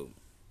quickly. So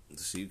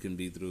she can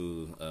be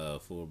through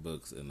 4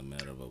 books in a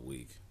matter of a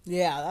week.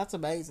 Yeah, that's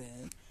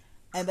amazing.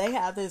 And they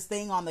have this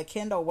thing on the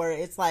Kindle where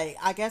it's like,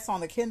 I guess on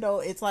the Kindle,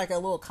 it's like a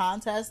little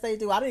contest they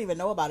do. I didn't even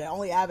know about it.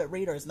 Only avid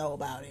readers know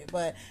about it.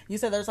 But you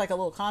said there's like a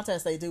little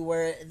contest they do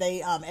where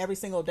they, every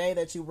single day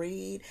that you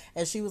read,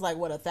 and she was like,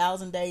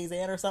 1,000 days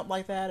in or something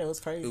like that? It was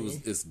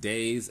crazy. It's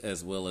days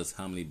as well as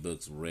how many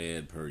books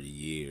read per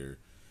year.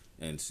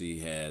 And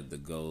she had the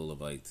goal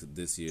of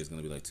this year is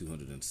going to be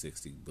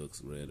 260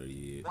 books read a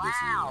year.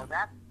 Wow,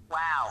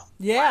 wow.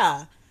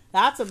 Yeah,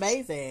 that's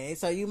amazing.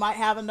 So you might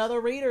have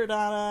another reader,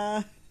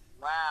 Donna.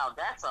 Wow,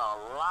 that's a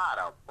lot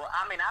of. Well,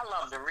 I mean, I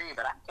love to read,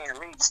 but I can't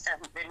read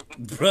that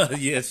many. Bruh,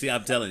 yeah,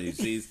 I'm telling you,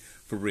 she's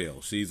for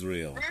real. She's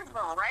real. She's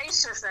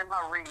voracious in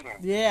her reading.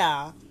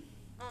 Yeah.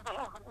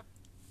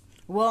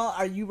 Well,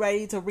 are you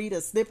ready to read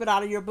a snippet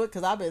out of your book?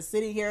 Because I've been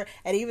sitting here,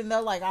 and even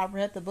though I've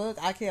read the book,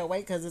 I can't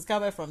wait because it's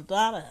coming from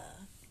Donna.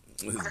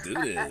 Let's do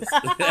this.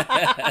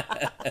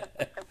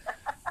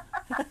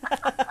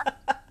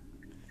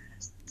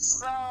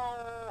 So,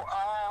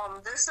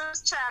 this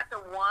is chapter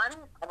 1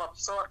 of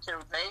Absorption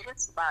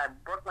Vegas by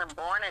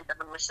Brooklyn-born and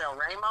Donna Michele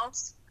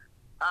Ramos.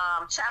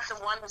 Chapter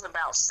 1 is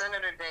about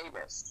Senator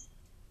Davis.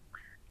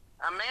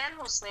 A man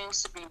who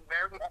seems to be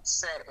very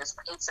upset is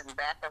pacing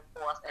back and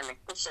forth in the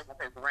kitchen of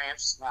his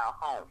ranch-style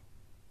home.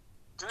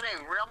 Do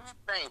they really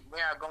think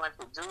they are going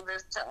to do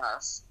this to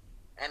us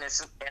and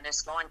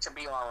it's going to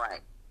be all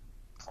right?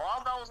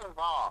 All those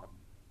involved,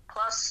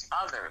 plus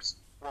others,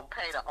 will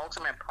pay the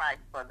ultimate price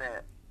for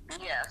their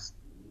BS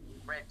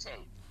red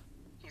tape,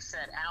 he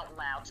said out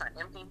loud to an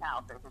empty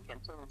house as he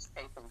continues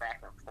pacing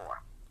back and forth.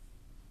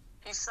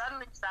 He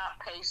suddenly stopped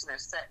pacing and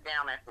sat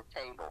down at the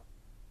table,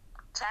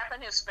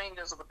 tapping his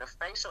fingers with the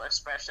facial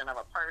expression of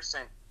a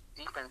person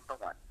deep in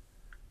thought.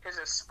 His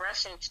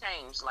expression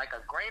changed like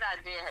a great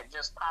idea had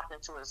just popped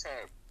into his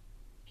head.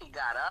 He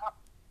got up,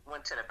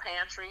 went to the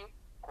pantry,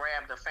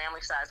 grabbed a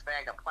family-sized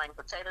bag of plain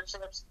potato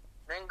chips,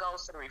 then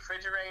goes to the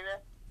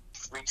refrigerator,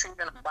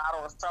 retrieving a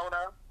bottle of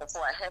soda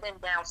before heading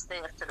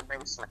downstairs to the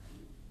basement.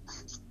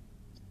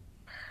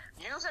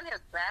 Using his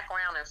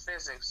background in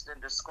physics, the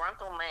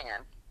disgruntled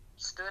man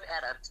stood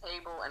at a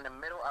table in the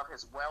middle of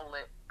his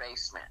well-lit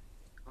basement.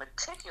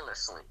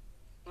 Meticulously,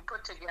 he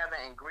put together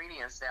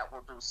ingredients that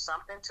will do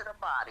something to the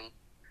body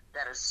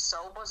that is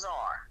so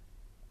bizarre,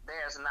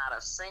 there's not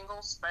a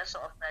single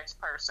special effects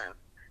person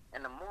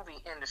in the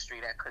movie industry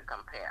that could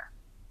compare.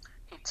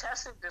 He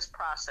tested this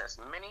process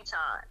many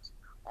times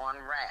on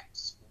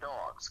rats,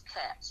 dogs,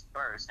 cats,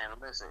 birds,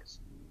 and lizards,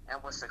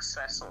 and was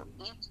successful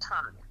each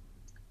time.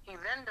 He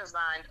then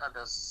designed a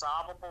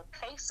dissolvable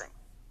casing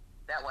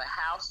that would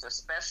house the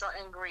special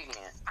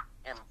ingredient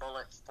in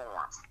bullet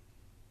form.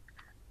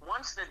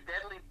 Once the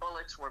deadly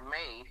bullets were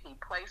made, he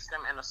placed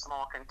them in a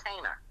small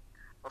container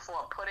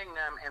before putting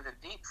them in the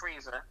deep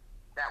freezer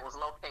that was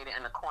located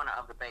in the corner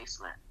of the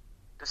basement.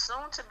 The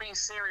soon-to-be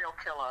serial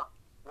killer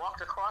walked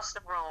across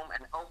the room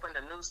and opened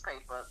a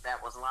newspaper that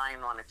was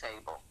lying on the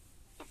table.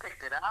 He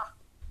picked it up,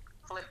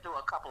 flipped through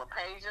a couple of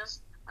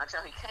pages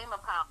until he came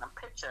upon a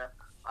picture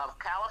of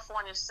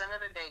California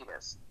Senator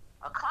Davis,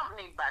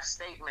 accompanied by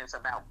statements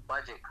about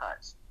budget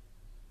cuts.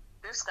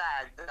 This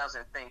guy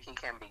doesn't think he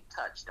can be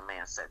touched, the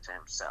man said to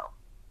himself.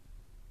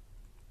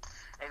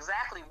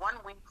 Exactly 1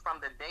 week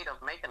from the date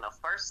of making the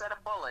first set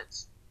of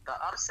bullets, the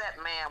upset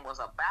man was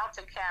about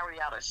to carry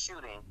out a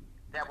shooting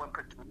that would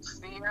produce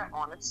fear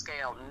on a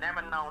scale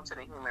never known to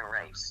the human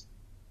race.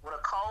 With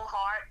a cold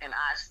heart and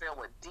eyes filled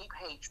with deep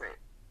hatred,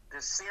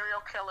 the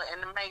serial killer in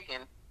the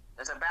making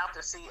is about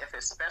to see if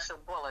his special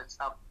bullets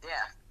of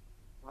death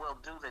will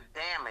do the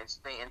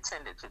damage they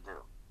intended to do.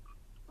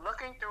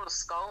 Looking through the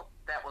scope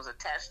that was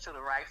attached to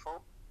the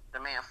rifle, the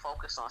man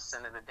focused on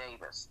Senator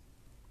Davis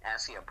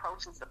as he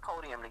approaches the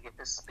podium to give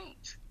his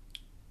speech.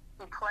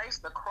 He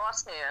placed the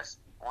crosshairs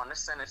on the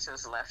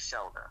senator's left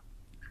shoulder.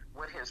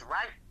 With his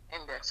right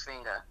index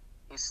finger,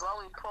 he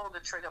slowly pulled the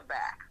trigger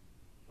back,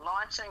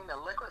 launching the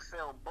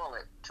liquid-filled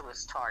bullet to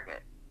its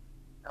target.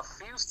 A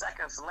few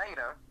seconds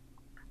later,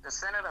 the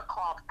senator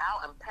coughed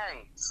out in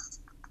pain,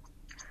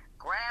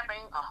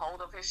 grabbing a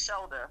hold of his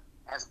shoulder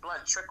as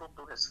blood trickled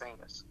through his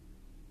fingers.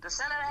 "The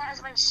senator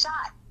has been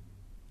shot,"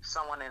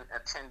 someone in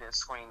attendance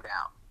screamed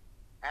out.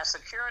 As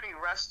security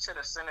rushed to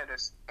the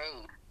senator's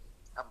aid,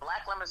 a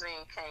black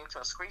limousine came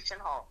to a screeching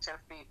halt 10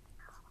 feet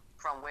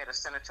from where the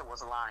senator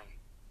was lying.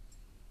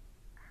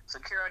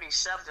 Security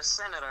shoved the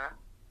senator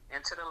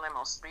into the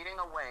limo, speeding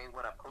away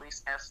with a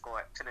police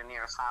escort to the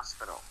nearest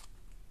hospital.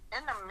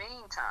 In the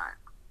meantime,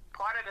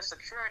 part of the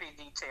security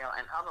detail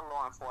and other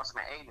law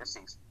enforcement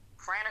agencies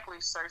frantically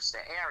searched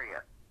the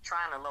area,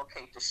 trying to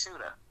locate the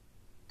shooter.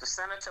 The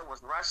senator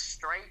was rushed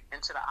straight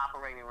into the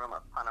operating room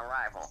upon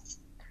arrival.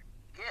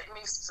 "Get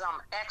me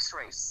some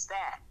x-rays,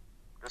 stat,"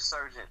 the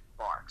surgeon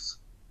barks,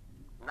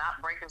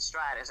 not breaking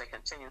stride as they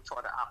continued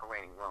toward the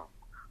operating room.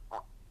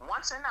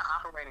 Once in the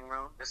operating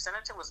room, the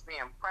senator was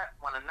being prepped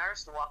when a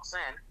nurse walks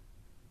in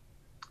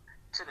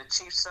to the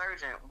chief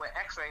surgeon with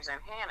x-rays in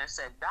hand and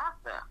said,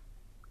 "Doctor,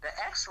 the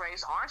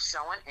x-rays aren't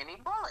showing any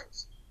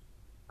bullets."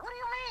 "What do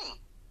you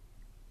mean?"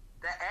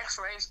 "The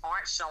x-rays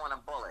aren't showing a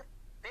bullet.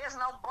 There's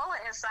no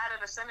bullet inside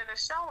of the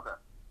senator's shoulder."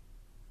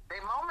 They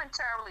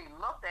momentarily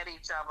looked at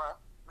each other,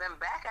 then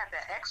back at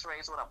the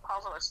x-rays with a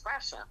puzzled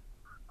expression.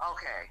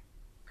 "Okay,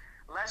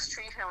 let's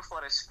treat him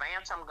for this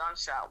phantom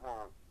gunshot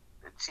wound,"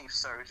 the chief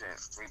surgeon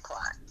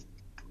replied.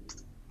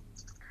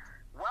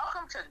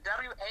 Welcome to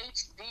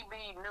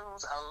WHDB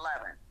News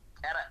 11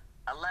 at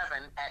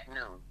 11 at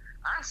noon.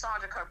 I'm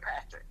Sandra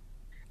Kirkpatrick,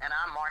 and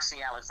I'm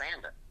Marcy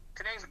Alexander.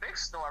 Today's big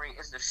story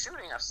is the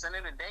shooting of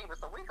Senator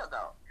Davis a week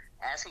ago,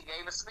 as he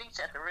gave a speech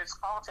at the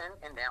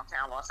Ritz-Carlton in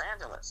downtown Los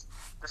Angeles.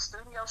 The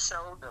studio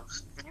showed the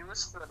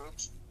viewers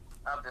footage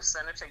of the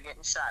senator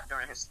getting shot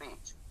during his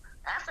speech.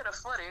 After the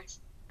footage,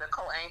 the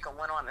co-anchor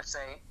went on to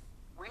say,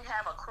 "We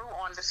have a crew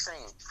on the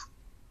scene.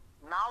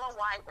 Nala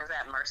White is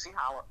at Mercy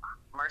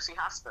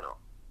Hospital,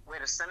 where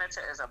the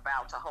senator is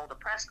about to hold a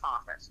press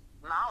conference.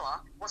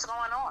 Nala, what's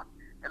going on?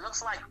 It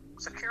looks like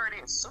security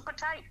is super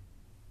tight."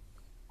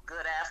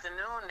 "Good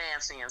afternoon,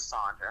 Nancy and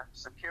Sandra.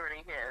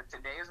 Security here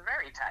today is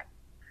very tight.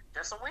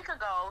 Just a week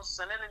ago,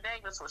 Senator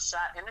Davis was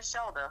shot in the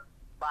shoulder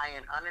by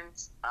an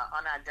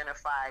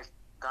unidentified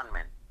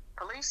gunman.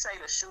 Police say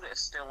the shooter is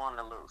still on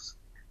the loose.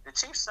 The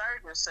chief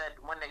surgeon said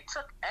when they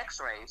took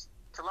x-rays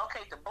to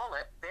locate the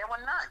bullet, there were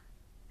none,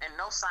 and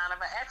no sign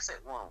of an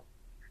exit wound.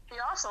 He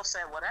also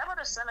said whatever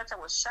the senator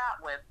was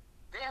shot with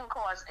didn't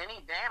cause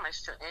any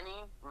damage to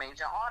any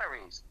major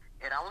arteries.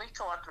 It only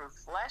tore through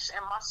flesh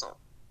and muscle."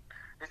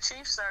 The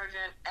chief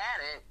surgeon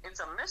added, "It's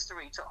a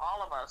mystery to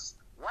all of us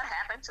what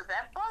happened to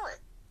that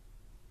bullet."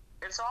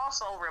 It's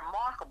also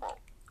remarkable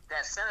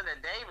that Senator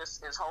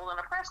Davis is holding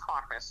a press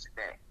conference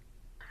today.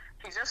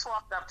 "He just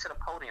walked up to the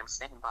podium,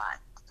 stand by,"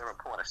 the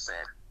reporter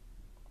said,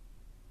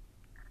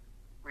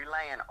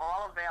 relaying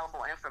all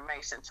available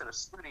information to the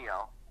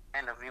studio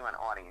and the viewing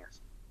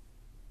audience.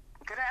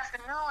 Good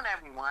afternoon,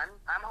 everyone.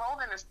 I'm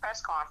holding this press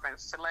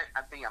conference to let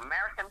the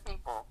American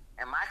people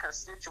and my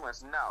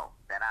constituents know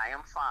that I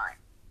am fine,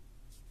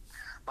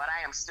 but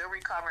I am still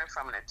recovering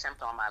from an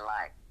attempt on my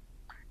life.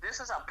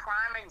 This is a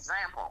prime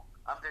example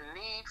of the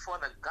need for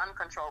the gun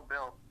control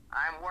bill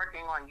I'm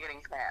working on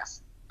getting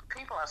passed.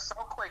 People are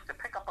so quick to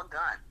pick up a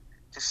gun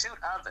to shoot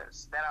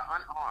others that are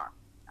unarmed.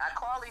 I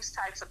call these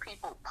types of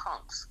people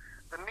punks.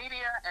 The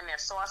media and their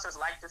sources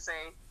like to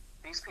say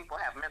these people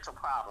have mental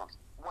problems.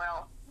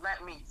 Well,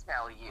 let me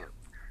tell you,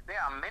 there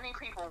are many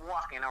people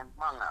walking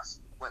among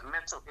us with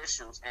mental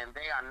issues, and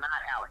they are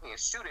not out here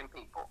shooting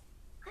people.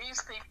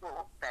 These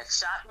people that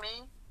shot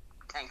me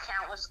and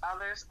countless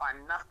others are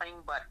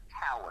nothing but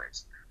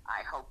cowards.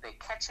 I hope they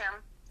catch him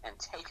and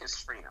take his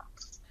freedom.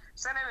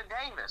 Senator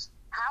Davis,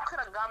 how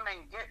could a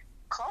gunman get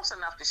close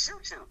enough to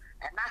shoot you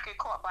and not get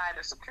caught by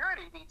the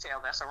security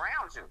detail that's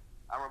around you?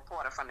 A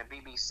reporter from the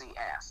BBC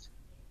asked.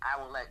 I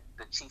will let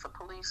the chief of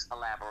police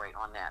elaborate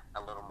on that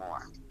a little more.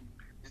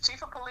 The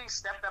chief of police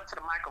stepped up to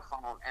the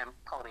microphone and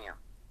podium.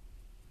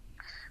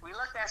 We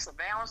looked at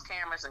surveillance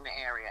cameras in the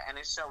area, and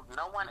it showed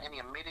no one in the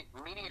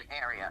immediate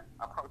area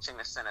approaching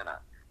the senator.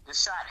 The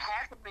shot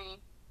had to be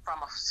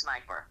from a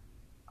sniper,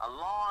 a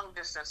long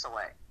distance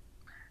away.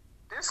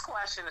 This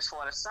question is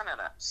for the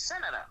senator.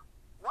 Senator,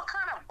 what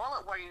kind of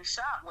bullet were you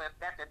shot with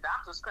that the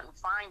doctors couldn't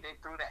find it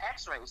through the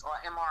x-rays or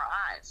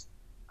MRIs?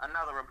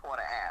 Another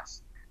reporter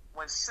asked.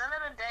 When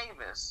Senator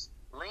Davis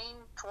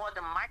leaned toward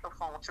the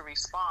microphone to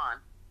respond,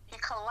 he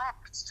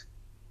collapsed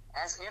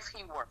as if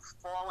he were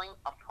falling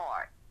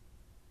apart.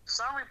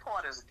 Some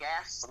reporters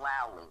gasped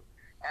loudly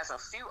as a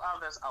few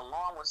others,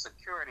 along with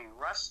security,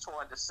 rushed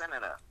toward the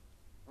senator.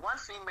 One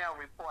female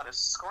reporter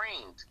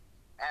screamed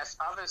as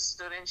others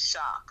stood in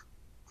shock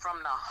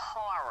from the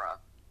horror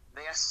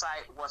their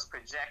sight was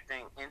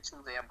projecting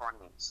into their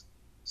brains.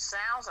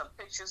 Sounds of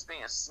pictures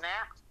being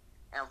snapped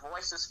and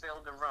voices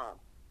filled the room,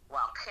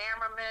 while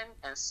cameramen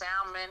and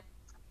soundmen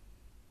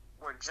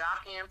were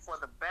jockeying for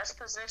the best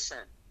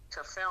position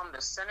to film the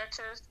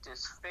senator's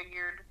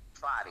disfigured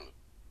body.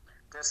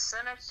 The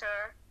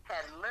senator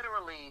had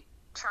literally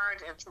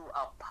turned into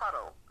a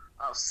puddle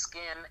of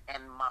skin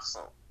and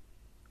muscle.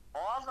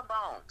 All the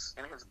bones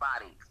in his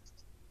body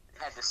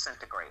had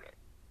disintegrated.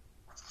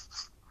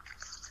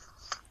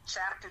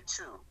 Chapter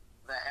 2,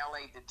 The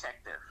LA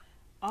Detective.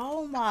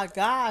 Oh my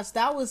gosh,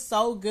 that was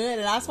so good.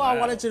 And that's why I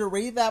wanted you to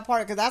read that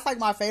part, because that's like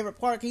my favorite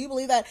part. Can you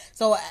believe that?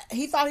 So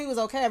he thought he was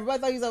okay. Everybody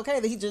thought he was okay.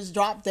 Then he just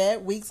dropped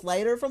dead weeks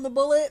later from the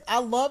bullet. I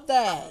love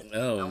that.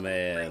 Oh,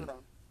 man.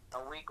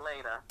 A week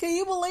later. Can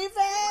you believe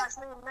that? Just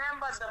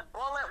remember, the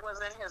bullet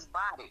was in his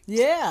body.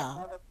 Yeah.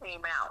 It never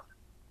came out.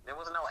 There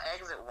was no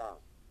exit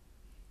wound.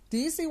 Do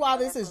you see why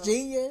this is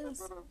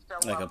genius?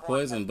 Like a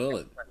poison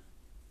bullet.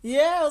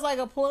 Yeah, it was like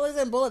a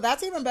poison bullet.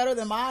 That's even better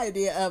than my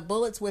idea of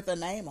bullets with a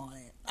name on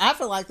it. I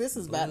feel like this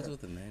is better.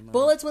 Bullets with a name on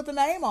Bullets with a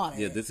name on it.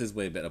 Yeah, this is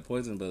way better. A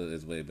poison bullet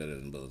is way better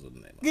than bullets with a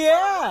name on it.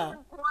 Yeah.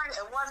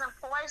 It wasn't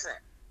poison.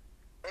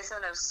 It's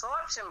an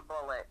absorption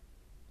bullet.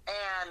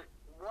 And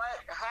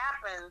what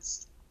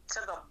happens to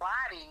the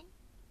body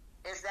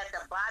is that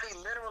the body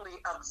literally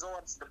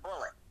absorbs the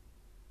bullet.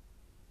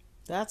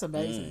 That's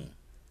amazing.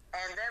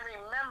 And then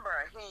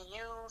remember, he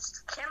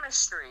used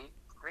chemistry.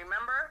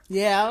 Remember?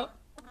 Yeah.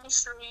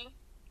 Chemistry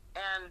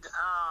and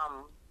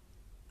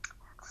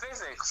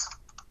physics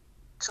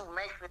to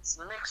make this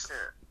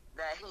mixture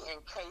that he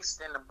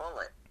encased in the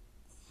bullet,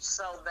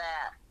 so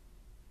that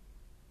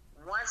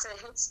once it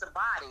hits the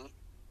body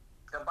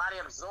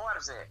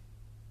absorbs it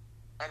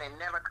and it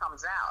never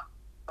comes out.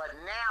 But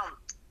now,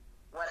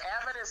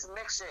 whatever this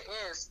mixture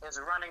is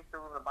running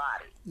through the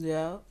body.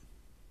 Yeah.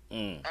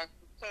 And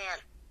you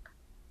can't,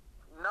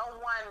 no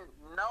one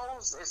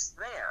knows it's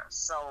there,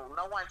 so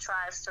no one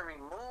tries to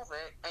remove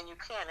it, and you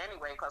can't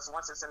anyway, because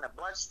once it's in the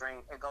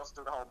bloodstream, it goes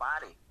through the whole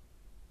body.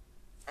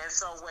 And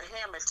so with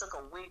him, it took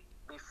a week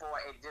before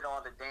it did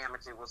all the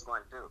damage it was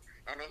going to do.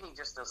 And then he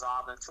just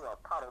dissolved into a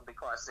puddle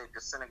because it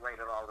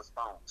disintegrated all his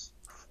bones.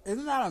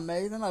 Isn't that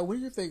amazing? Like, what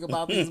do you think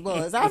about these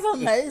bullets? That's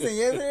amazing,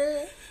 isn't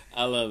it?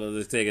 I love it.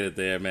 Just taking it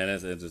there, man.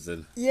 That's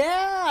interesting.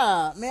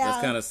 Yeah, man.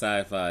 That's kind of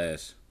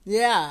sci-fi-ish.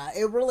 Yeah,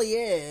 it really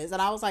is.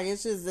 And I was like,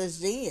 it's just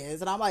this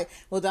genius. And I'm like,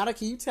 well, Donna,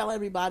 can you tell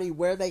everybody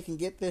where they can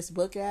get this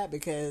book at?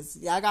 Because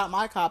I got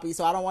my copy,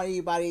 so I don't want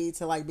anybody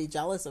to like be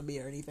jealous of me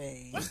or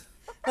anything.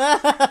 Well,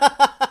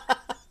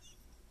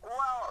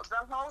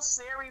 the whole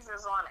series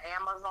is on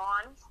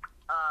Amazon.com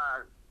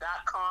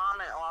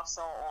and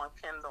also on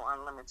Kindle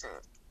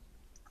Unlimited.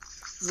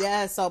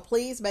 Yeah, so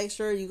please make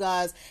sure you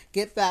guys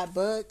get that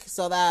book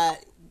so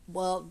that,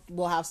 well,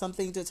 we'll have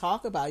something to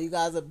talk about. You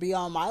guys will be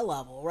on my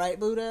level, right,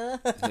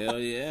 Buddha? Hell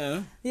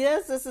yeah.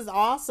 Yes, this is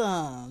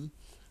awesome.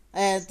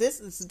 And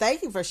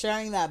thank you for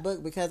sharing that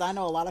book, because I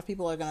know a lot of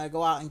people are going to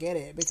go out and get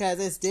it because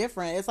it's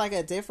different. It's like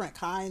a different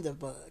kind of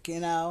book, you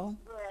know?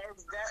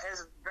 Yeah,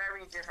 it's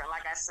very different.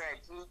 Like I said,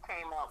 he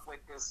came up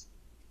with this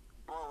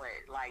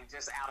bullet, like,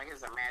 just out of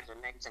his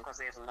imagination, because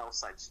there's no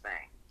such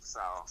thing. So,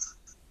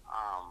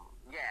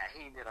 yeah,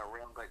 he did a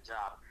real good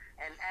job.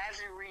 And as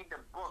you read the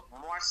book,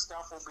 more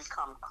stuff will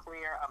become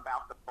clear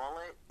about the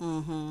bullet.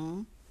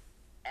 Mm-hmm.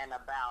 And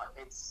about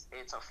its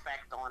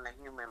effect on the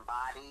human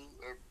body.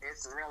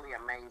 It's really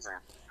amazing.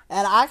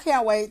 And I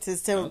can't wait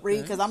to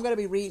read, because I'm going to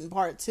be reading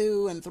part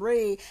 2 and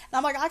 3. And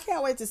I'm like, I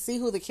can't wait to see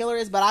who the killer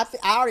is. But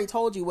I already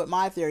told you what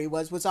my theory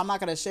was, which I'm not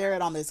going to share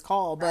it on this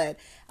call. But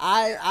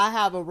I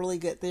have a really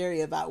good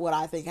theory about what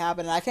I think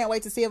happened. And I can't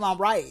wait to see if I'm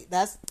right.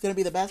 That's going to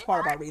be the best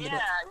part about reading the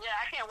book. Yeah,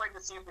 I can't wait to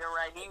see if you're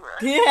right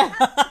either.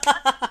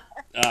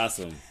 Yeah.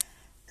 Awesome.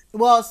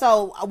 Well,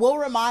 so we'll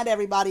remind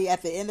everybody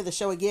at the end of the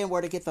show again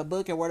where to get the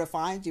book and where to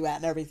find you at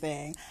and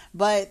everything.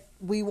 But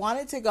we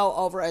wanted to go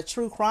over a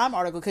true crime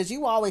article, because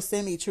you always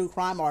send me true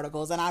crime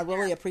articles, and I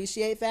really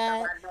appreciate that. I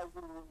know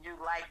you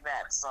like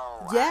that, so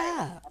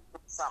yeah.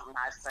 Something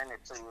I send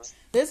it to you.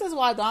 This is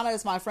why Donna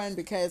is my friend,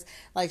 because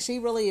like she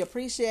really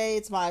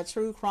appreciates my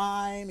true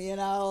crime,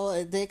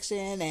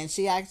 addiction, and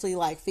she actually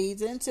like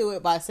feeds into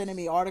it by sending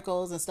me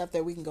articles and stuff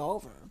that we can go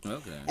over.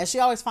 Okay. And she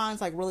always finds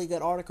like really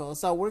good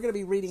articles. So we're going to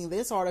be reading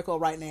this article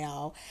right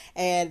now,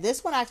 and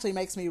this one actually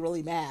makes me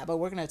really mad, but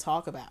we're going to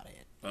talk about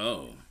it.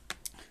 Oh.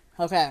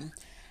 Okay.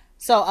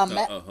 So a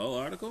whole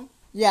article?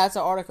 Yeah, it's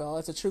an article.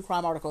 It's a true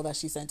crime article that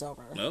she sent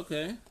over.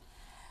 Okay.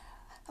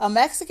 A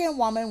Mexican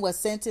woman was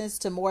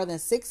sentenced to more than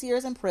 6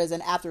 years in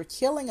prison after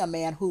killing a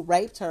man who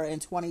raped her in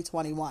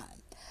 2021.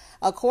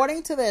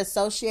 According to the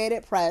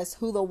Associated Press,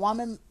 who the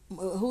woman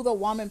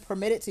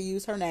permitted to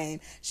use her name,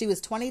 she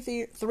was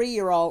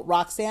 23-year-old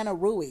Roxana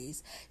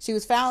Ruiz. She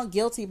was found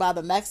guilty by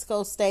the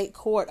Mexico State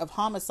Court of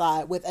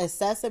Homicide with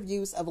excessive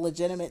use of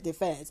legitimate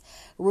defense.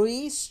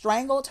 Ruiz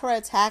strangled her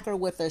attacker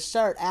with a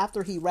shirt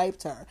after he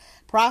raped her.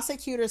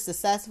 Prosecutors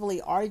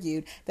successfully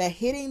argued that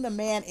hitting the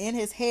man in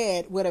his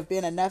head would have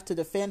been enough to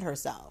defend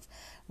herself.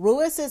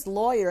 Ruiz's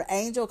lawyer,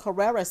 Angel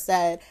Carrera,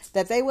 said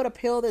that they would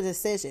appeal the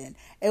decision.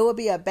 It would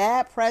be a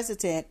bad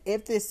precedent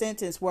if this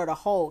sentence were to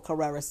hold,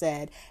 Carrera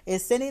said.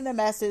 It's sending the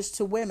message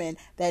to women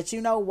that,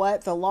 you know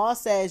what, the law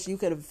says you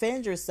could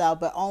defend yourself,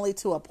 but only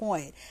to a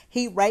point.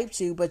 He raped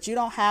you, but you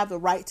don't have the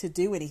right to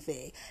do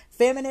anything.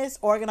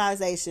 Feminist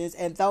organizations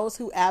and those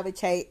who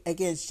advocate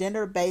against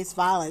gender-based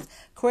violence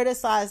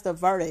criticize the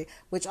verdict,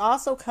 which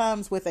also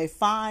comes with a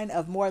fine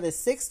of more than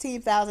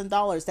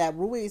 $16,000 that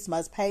Ruiz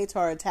must pay to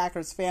her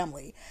attacker's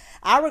family.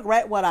 I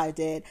regret what I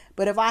did,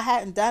 but if I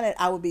hadn't done it,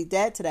 I would be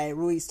dead today,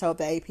 Ruiz told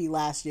the AP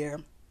last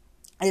year.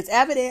 It's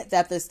evident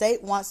that the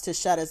state wants to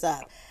shut us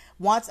up,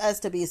 wants us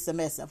to be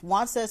submissive,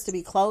 wants us to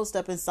be closed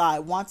up inside,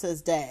 wants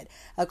us dead.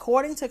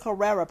 According to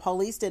Carrera,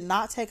 police did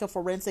not take a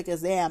forensic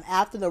exam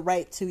after the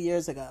rape 2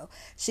 years ago.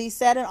 She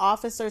said an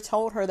officer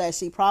told her that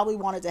she probably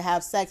wanted to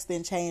have sex,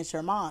 then changed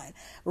her mind.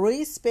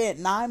 Ruiz spent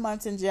 9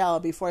 months in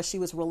jail before she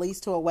was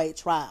released to await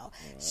trial.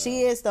 Wow.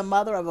 She is the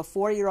mother of a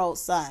 4-year-old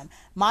son.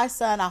 My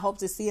son, I hope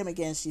to see him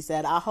again, she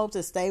said. I hope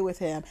to stay with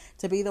him,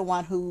 to be the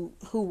one who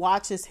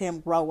watches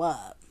him grow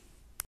up.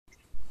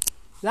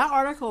 That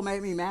article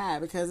made me mad,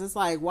 because it's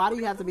like, why do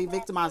you have to be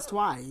victimized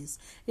twice?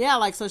 Yeah,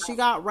 like, so she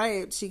got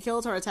raped, she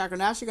killed her attacker,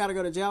 now she got to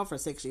go to jail for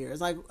 6 years.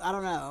 Like, I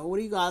don't know. What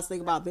do you guys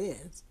think about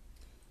this?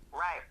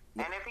 Right.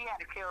 And if he had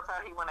to kill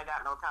her, he wouldn't have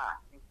got no time.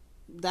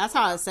 That's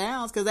how it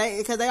sounds, because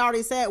they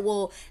already said,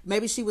 well,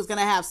 maybe she was going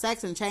to have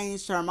sex and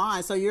changed her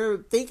mind. So you're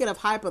thinking of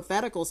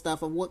hypothetical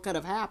stuff of what could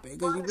have happened.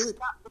 Because the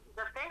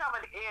thing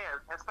of it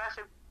is,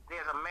 especially if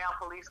there's a male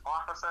police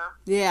officer.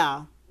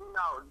 Yeah.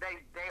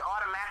 They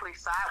automatically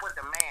side with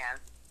the man.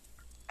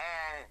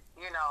 And,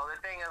 the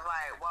thing is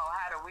like, well,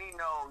 how do we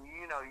know,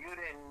 you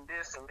didn't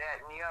this and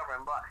that and the other.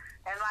 And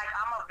like,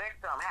 I'm a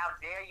victim. How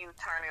dare you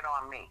turn it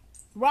on me?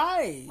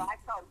 Right. I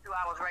told you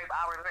I was raped.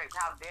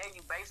 How dare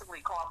you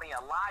basically call me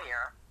a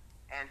liar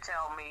and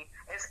tell me,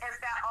 it's that,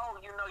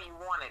 you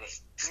wanted it.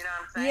 You know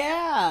what I'm saying?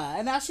 Yeah.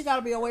 And now she got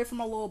to be away from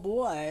a little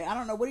boy. I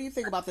don't know. What do you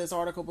think about this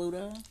article,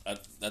 Buddha? I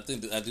do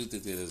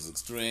think that it's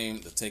extreme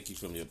to take you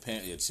from your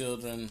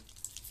children,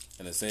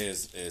 and to say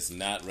it's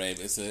not rape.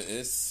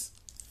 It's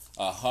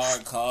a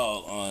hard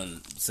call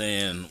on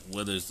saying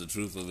whether it's the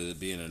truth of it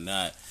being or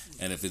not.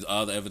 And if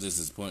all the evidence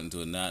is pointing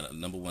to it not,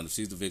 number one, if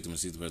she's the victim and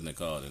she's the person that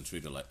called, and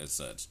treat her like as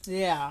such.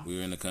 Yeah.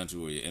 We're in a country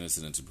where you're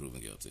innocent until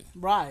proven guilty.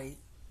 Right.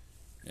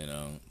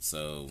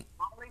 So.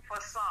 Only for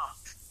some.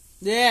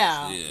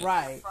 Yeah.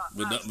 Right.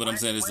 But I'm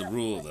saying it's the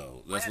rule,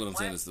 though. That's what I'm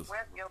saying.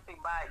 We're guilty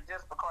by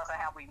just because of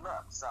how we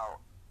look. So.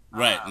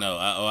 Right. No.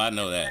 I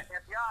know that.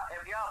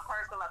 If you're a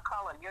person of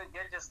color, you're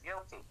just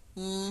guilty.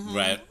 Mm-hmm.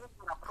 Right. You're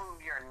going to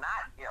prove you're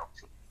not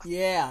guilty.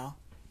 Yeah.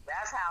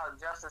 That's how the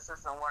justice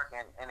system works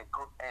in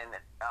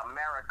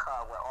America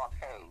with all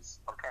K's.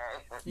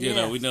 Okay.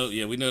 Yeah. We know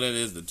that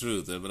is the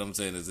truth. But I'm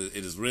saying it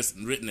is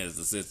written as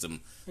the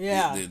system.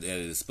 Yeah. That it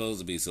is supposed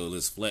to be. So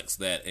let's flex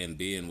that and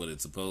being what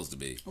it's supposed to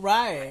be.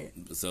 Right.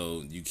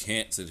 So you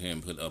can't sit here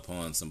and put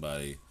upon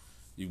somebody.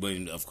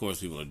 Of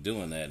course, people are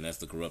doing that, and that's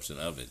the corruption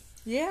of it.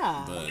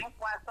 Yeah. But that's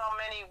why so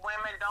many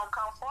women don't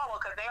come forward,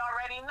 because they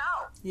already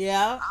know.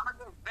 Yeah. I'm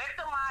going to get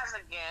victimized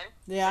again.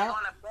 Yeah. They're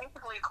going to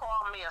basically literally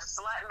called me a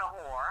slut and a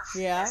whore.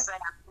 Yeah. And said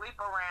I sleep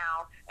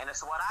around and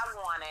it's what I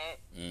wanted,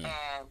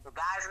 and the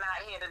guy's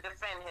not here to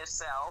defend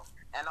himself,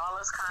 and all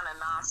this kind of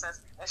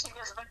nonsense. And she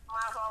gets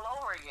victimized all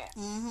over again.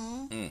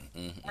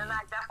 And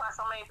that's why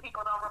so many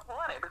people don't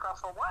report it, because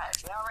for what?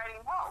 They already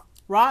know.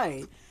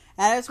 Right.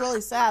 And it's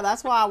really sad.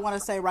 That's why I want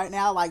to say right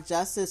now, like,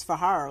 justice for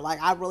her.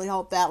 Like, I really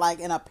hope that, like,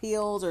 in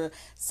appeals or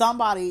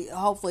somebody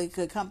hopefully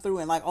could come through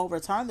and, like,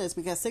 overturn this,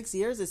 because 6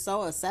 years is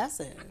so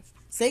excessive.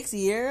 6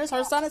 years?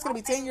 Her son is going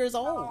to be 10 years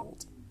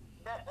old.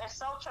 It's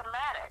so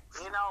traumatic.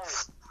 You know,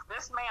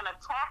 this man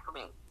attacked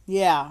me.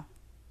 Yeah.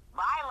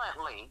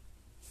 Violently.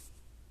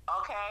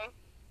 Okay?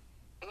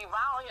 He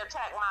violently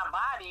attacked my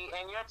body,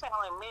 and you're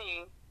telling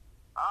me,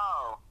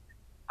 oh,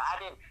 I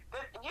didn't.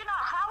 You know,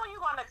 how are you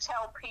going to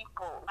tell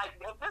people, like,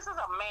 if this is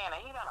a man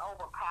and he done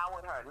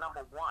overpowered her,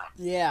 number one.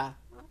 Yeah.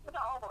 He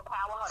done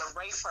overpowered her to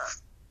rape her.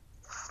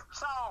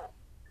 So,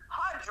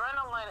 her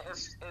adrenaline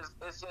is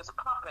just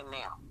pumping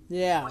now.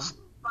 Yeah. When she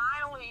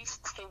finally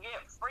can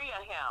get free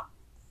of him,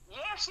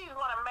 yeah, she's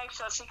going to make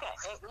sure he's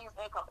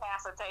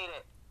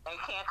incapacitated and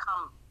can't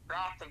come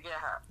back to get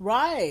her.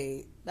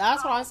 Right.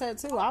 That's what I said,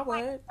 too. I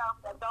would.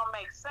 That don't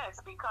make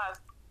sense, because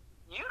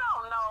you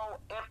don't know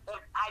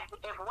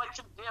if what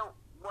you did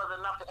was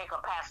enough to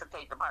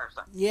incapacitate the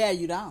person. Yeah,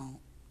 you don't.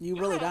 You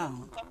really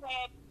don't.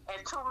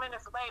 And 2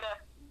 minutes later,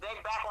 they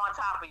back on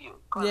top of you.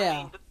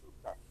 Yeah.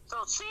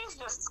 So she's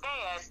just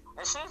scared,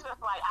 and she's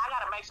just like, I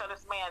got to make sure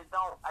this man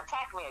don't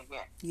attack me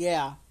again.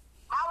 Yeah.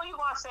 How are you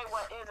going to say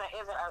what isn't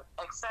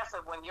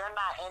excessive when you're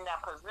not in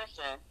that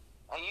position,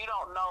 and you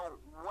don't know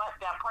what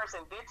that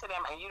person did to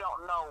them, and you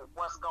don't know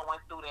what's going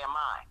through their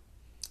mind?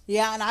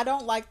 Yeah, and I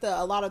don't like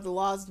a lot of the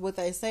laws, what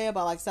they say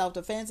about, like,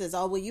 self-defense is,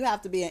 oh, well, you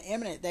have to be in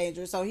imminent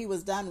danger, so he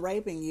was done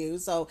raping you,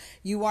 so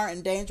you weren't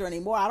in danger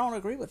anymore. I don't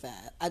agree with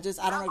that. I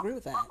don't agree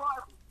with that.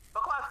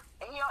 Because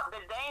the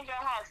danger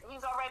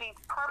he's already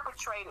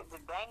perpetrated the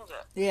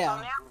danger. Yeah.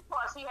 So now,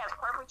 because he has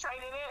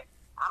perpetrated it,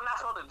 I'm not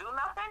supposed to do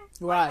nothing?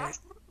 Right. Like,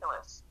 that's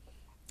ridiculous.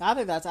 I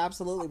think that's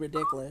absolutely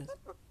ridiculous.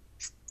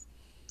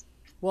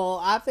 Well,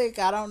 I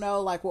don't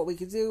know, like, what we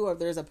could do, or if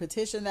there's a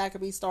petition that could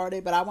be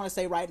started, but I want to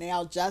say right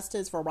now,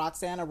 justice for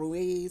Roxana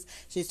Ruiz.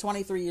 She's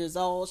 23 years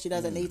old. She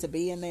doesn't need to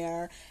be in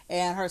there,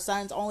 and her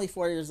son's only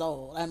 4 years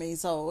old. I mean,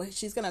 so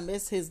she's going to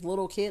miss his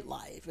little kid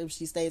life if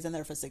she stays in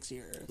there for 6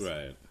 years.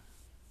 Right.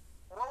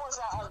 What was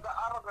the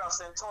other girl,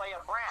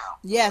 Centoya Brown?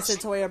 Yes,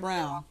 Centoya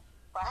Brown.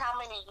 For how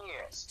many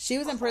years? She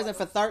was in prison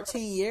for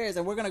 13 years,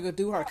 and we're going to go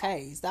do her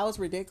case. That was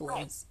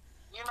ridiculous.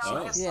 You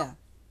know, yeah.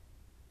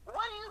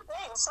 What do you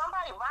think?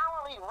 Somebody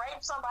violently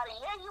raped somebody.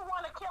 Yeah, you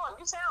want to kill him.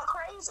 You sound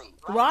crazy.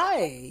 Like,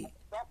 right.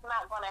 That's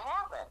not going to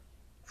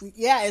happen.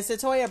 Yeah, and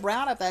Centoya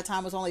Brown at that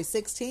time was only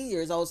 16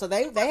 years old, so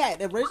they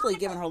had originally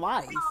given her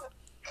life. He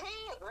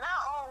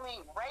not only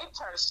raped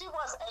her, she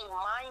was a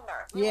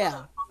minor.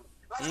 Yeah.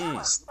 There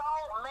were so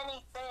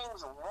many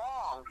things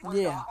wrong with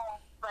the whole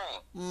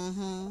thing.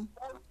 Mm-hmm.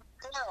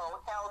 They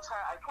still held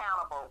her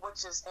accountable,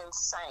 which is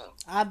insane.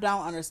 I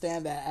don't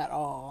understand that at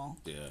all.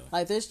 Yeah.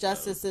 Like, this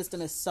justice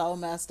system is so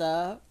messed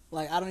up.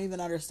 Like, I don't even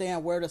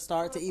understand where to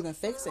start to even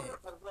fix it.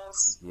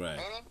 Right.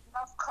 Any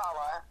of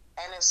color,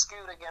 and it's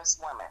skewed against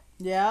women.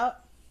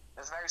 Yep.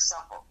 It's very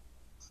simple.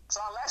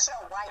 So unless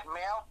you're a white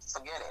male,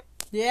 forget it.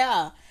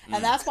 Yeah.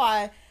 And that's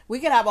why we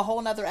could have a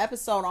whole nother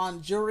episode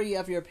on jury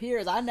of your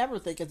peers. I never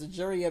think it's a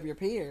jury of your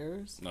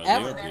peers. No,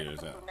 ever. Your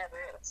peers, never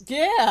is.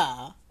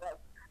 Yeah.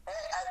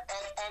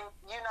 And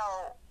you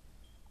know,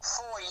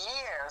 for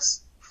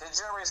years, the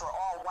juries were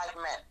all white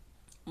men.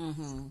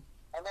 Mm-hmm.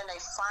 And then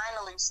they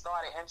finally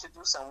started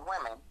introducing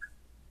white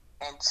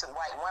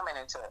women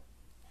into it.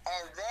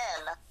 And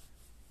then,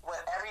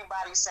 with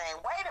everybody saying,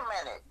 wait a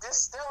minute, this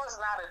still is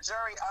not a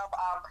jury of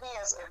our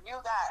peers. If you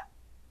got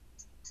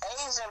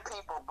Asian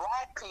people,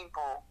 black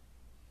people,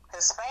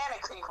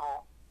 Hispanic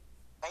people,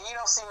 and you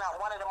don't see not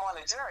one of them on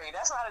the jury,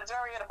 that's not a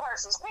jury of the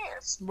person's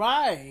peers.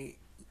 Right.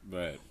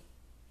 Right.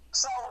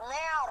 So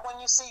now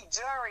when you see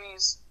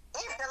juries,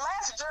 if the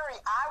last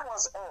jury I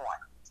was on,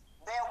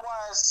 there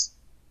was,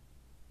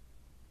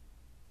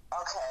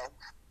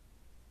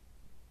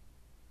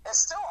 it's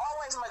still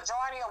always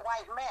majority of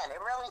white men. It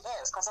really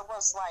is, because it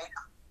was like,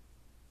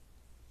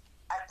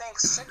 I think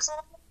 6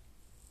 of them.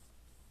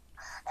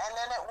 And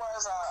then it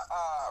was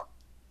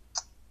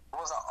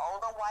an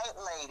older white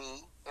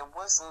lady. It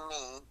was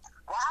me.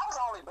 Well, I was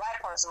the only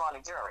black person on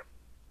the jury.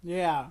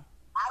 Yeah.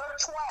 Out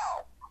of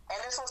 12. And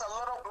this was a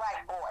little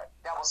black boy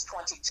that was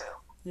 22.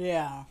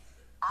 Yeah.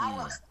 I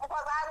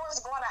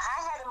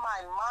had in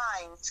my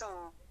mind to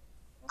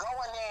go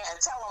in there and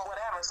tell them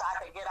whatever so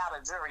I could get out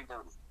of jury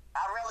duty.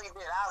 I really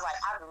did. I was like,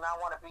 I do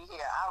not want to be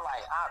here. I'm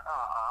like,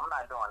 I'm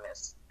not doing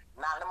this.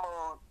 Not in the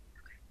mood.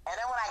 And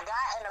then when I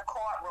got in the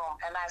courtroom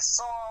and I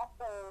saw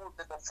who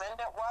the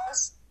defendant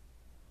was,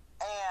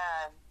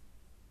 and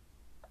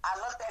I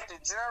looked at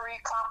the jury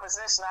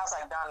composition, I was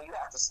like, Donna, you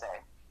have to stay.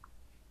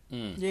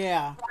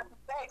 Yeah.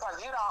 Because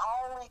you're the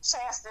only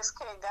chance this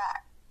kid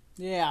got.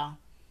 Yeah.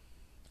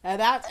 And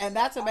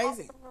that's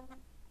amazing.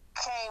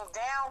 Came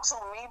down to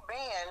me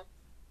being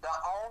the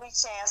only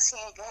chance he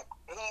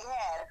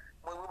had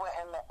when we were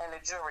in the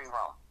jury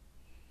room.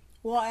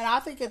 Well, and I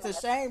think it's a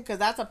shame because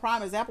that's a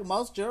prime example.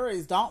 Most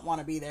juries don't want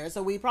to be there,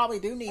 so we probably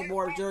do need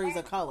more juries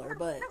of color.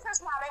 But this is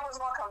how they was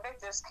going to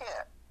convict this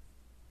kid.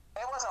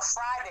 It was a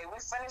Friday.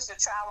 We finished the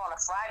trial on a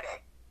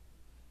Friday.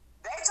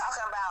 They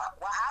talking about,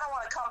 well, I don't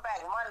want to come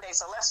back Monday,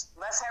 so let's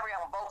hurry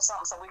up and vote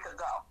something so we could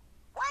go.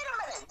 Wait a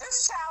minute.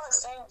 This child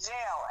is in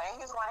jail,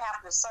 and he's going to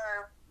have to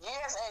serve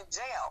years in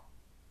jail.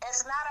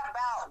 It's not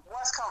about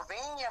what's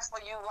convenient for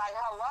you, like,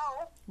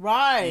 hello.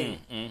 Right.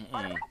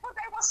 But that's what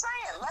they were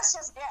saying. Let's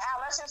just get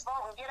out. Let's just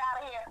vote and get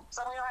out of here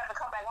so we don't have to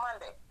come back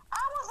Monday. I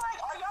was like,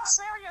 are y'all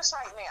serious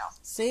right now?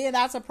 See,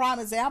 that's a prime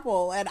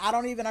example, and I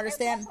don't even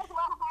understand. This is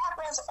what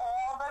happens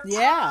all the time.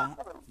 Yeah.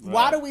 Right.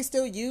 Why do we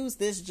still use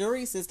this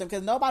jury system?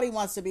 Because nobody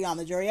wants to be on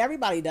the jury.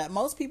 Everybody does.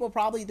 Most people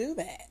probably do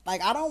that.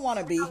 Like, I don't want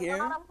to be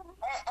here.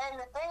 And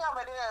the thing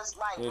of it is,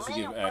 like, Well, to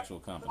give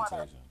actual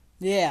compensation.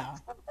 Yeah.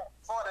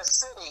 For the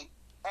city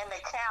and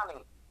the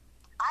county,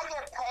 I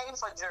get paid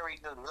for jury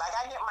duty. Like,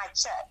 I get my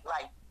check.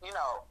 Like, you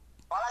know,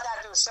 all I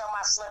got to do is show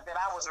my slip that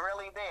I was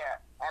really there,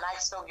 and I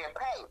still get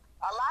paid.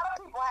 A lot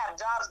of people have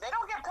jobs, they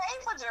don't get paid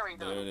for jury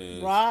duty. There it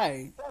is.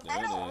 Right.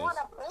 They don't want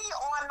to be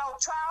on no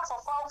trial for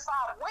 4 or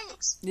 5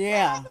 weeks. Yeah.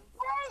 They don't get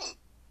paid.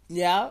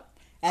 Yeah.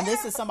 And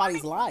this is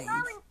somebody's life.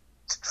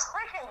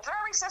 Freaking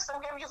jury system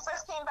give you $15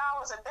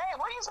 a day.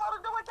 What are you supposed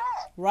to do with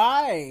that?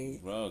 Right.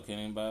 Bro, can't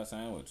even buy a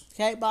sandwich.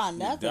 Can't buy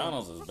nothing.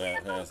 McDonald's is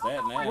bad past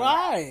that now.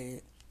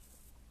 Right.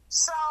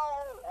 So,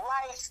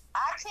 like,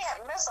 I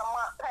can't miss a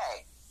month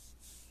pay.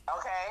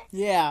 Okay?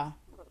 Yeah.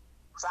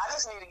 So I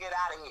just need to get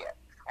out of here.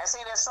 And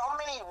see, there's so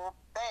many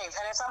things,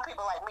 and then some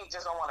people like me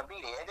just don't want to be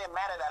there. It didn't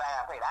matter that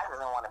I got paid. I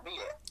just didn't want to be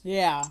there.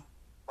 Yeah.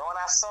 But when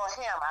I saw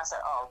him, I said,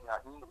 oh,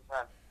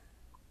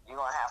 you're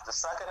going to have to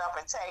suck it up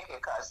and take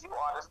it because you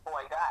are this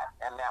boy got.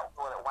 And that's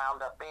what it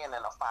wound up being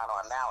in the final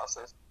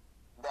analysis,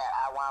 that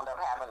I wound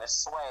up having to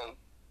sway.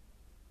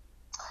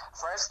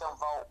 First, the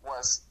vote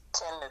was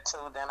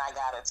 10-2, then I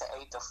got it to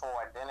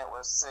 8-4, then it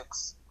was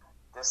 6-6,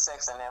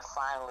 and then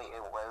finally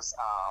it was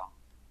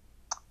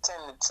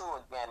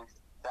 10-2 again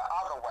the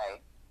other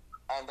way.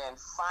 And then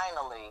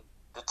finally,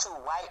 the 2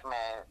 white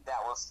men that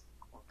was,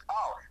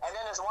 and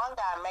then this one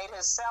guy made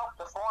himself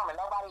the foreman.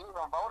 Nobody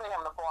even voted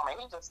him the foreman.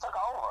 He just took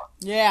over.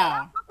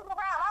 Yeah. And I was looking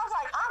around. I was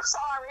like, I'm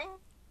sorry.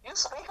 You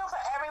speaking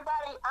for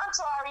everybody? I'm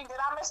sorry. Did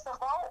I miss the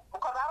vote?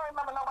 Because I don't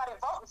remember nobody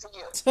voting for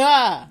you.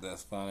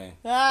 That's funny.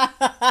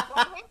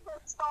 When he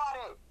just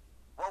started,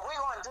 well, we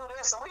going to do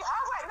this. And I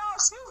was like, no,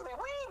 excuse me.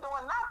 We ain't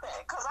doing nothing.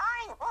 Because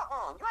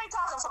you ain't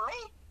talking for me.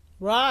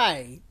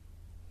 Right.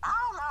 I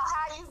don't know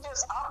how you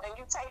just up and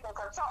you taking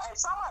control. And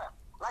some of them,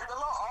 like the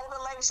little older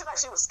lady, she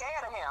was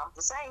scared of him.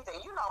 The same thing.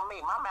 You know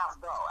me, my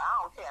mouth go. I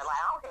don't care. Like,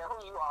 I don't care who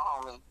you are,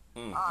 homie.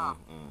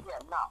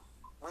 Yeah, no.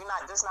 We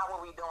not. This not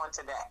what we doing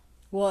today.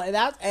 Well,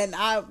 and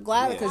I'm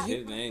glad because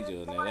you an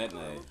angel in that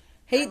name.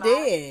 He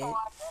did.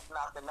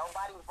 Nothing.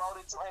 Nobody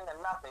voted you into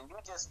nothing. You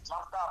just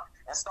jumped up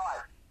and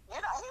started. You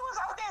know, he was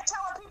out there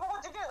telling people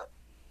what to do.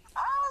 I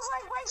was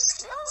like, wait,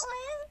 excuse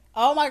me?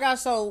 Oh my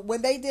gosh, so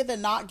when they did the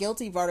not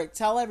guilty verdict,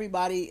 tell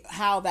everybody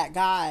how that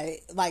guy,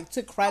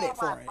 took credit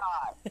for it.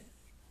 God.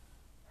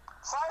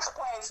 First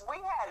place, we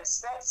had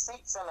set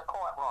seats in the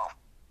courtroom.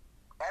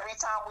 Every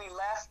time we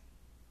left,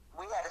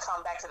 we had to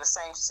come back to the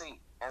same seat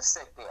and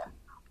sit there.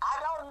 I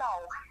don't know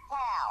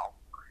how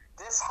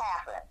this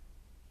happened,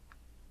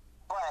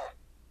 but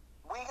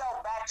we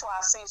go back to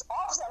our seats.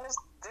 All of a sudden,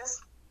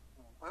 this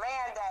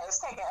man that is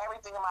taking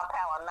everything in my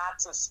power not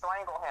to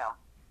strangle him.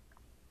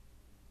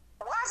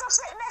 Why is him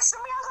sitting next to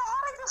me? I was like,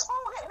 how did this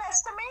fool get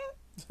next to me?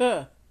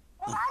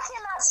 Well, I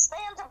cannot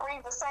stand to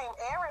breathe the same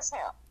air as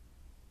him.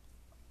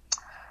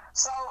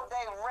 So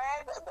they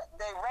read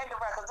the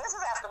record. This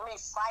is after me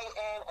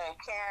fighting and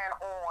carrying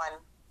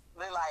on,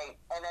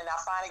 and then I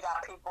finally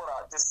got people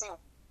to see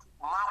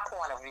my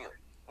point of view.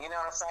 You know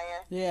what I'm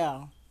saying?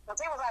 Yeah.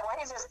 Because he was like, well,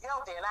 he's just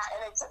guilty. And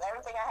it took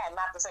everything I had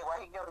not to say, well,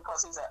 he's guilty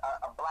because he's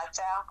a black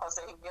child, because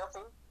he's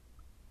guilty.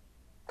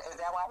 Is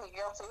that why he's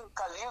guilty?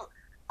 Because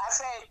I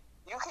said,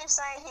 you keep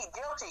saying he's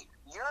guilty.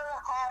 You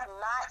have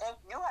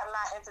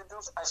not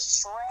introduced a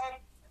shred.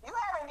 You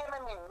haven't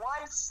given me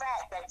one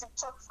fact that you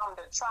took from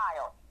the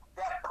trial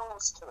that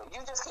proves to it.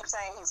 You just keep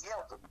saying he's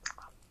guilty.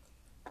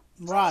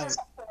 Right. So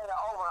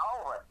over and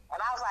over. And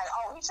I was like,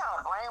 oh, he's trying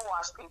to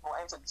brainwash people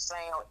into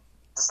saying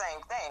the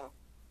same thing,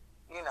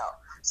 you know.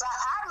 So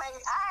I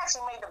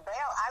actually made the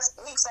bail.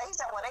 He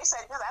said, well, they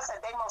said this. I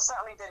said, they most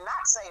certainly did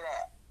not say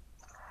that.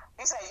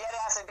 He said, yeah,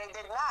 I said, they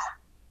did not.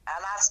 And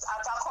I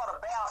called a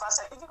bail. I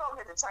said, can you go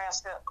get the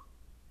transcript?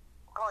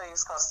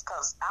 Please,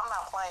 because I'm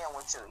not playing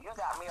with you. You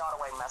got me all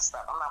the way messed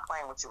up. I'm not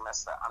playing with you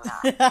messed up. I'm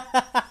not.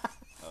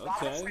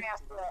 Got the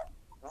transcript,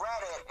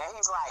 read it, and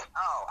he's like,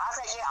 oh. I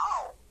said, yeah,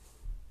 oh.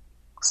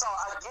 So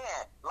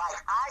again, like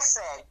I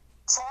said,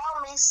 tell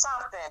me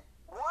something,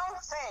 one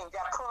thing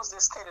that proves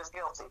this kid is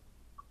guilty.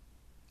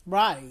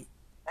 Right.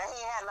 And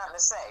he had nothing to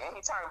say. And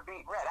he turned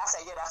beet red. I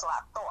said, yeah, that's what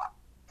I thought.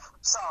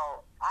 So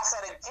I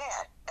said,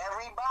 again,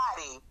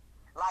 everybody,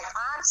 like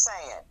I'm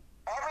saying,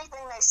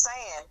 everything they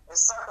saying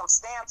is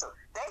circumstantial.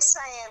 They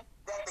saying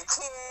that the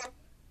kid,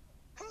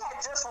 he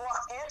had just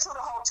walked into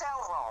the hotel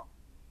room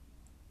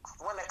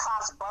when the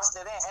cops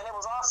busted in. And it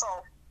was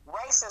also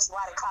racist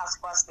why the cops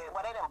busted.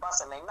 Well, they didn't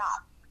bust in, they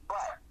knocked.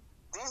 But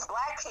these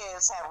black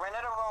kids had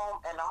rented a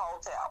room in the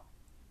hotel,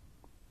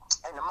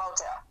 in the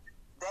motel.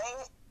 They,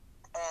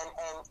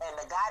 and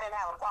the guy didn't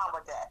have a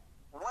problem with that.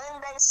 When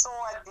they saw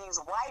these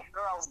white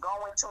girls go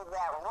into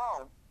that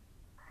room,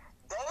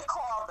 they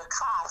called the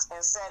cops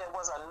and said it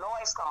was a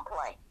noise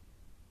complaint,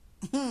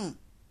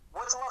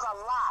 which was a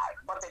lie.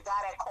 But the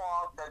guy that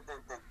called,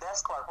 the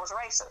desk clerk, was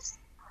racist.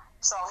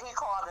 So he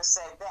called and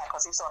said that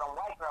because he saw them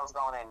white girls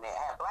going in there.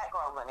 Had black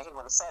girls in there, he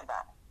would have said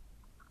that.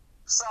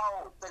 So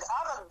the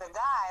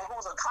guy who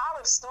was a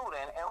college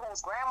student and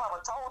whose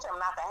grandmother told him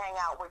not to hang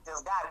out with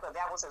this guy because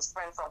that was his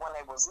friend from when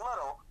they was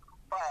little.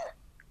 But,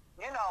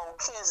 you know,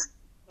 kids,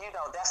 you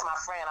know, that's my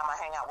friend. I'm going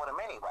to hang out with him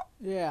anyway.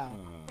 Yeah.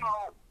 So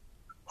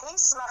he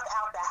snuck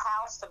out the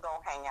house to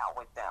go hang out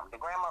with them. The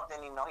grandmother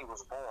didn't even know he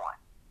was born.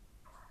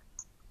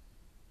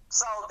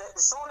 So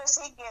as soon as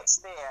he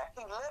gets there,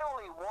 he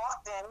literally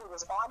walked in. He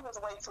was on his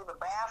way to the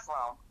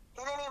bathroom.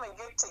 He didn't even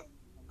get to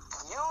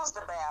use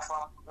the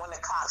bathroom when the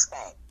cops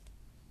came.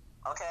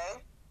 Okay?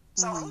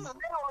 So he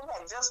literally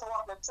had just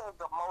walked into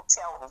the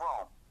motel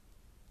room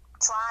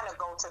trying to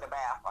go to the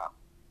bathroom.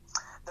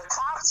 The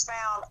cops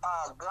found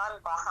a gun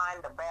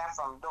behind the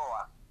bathroom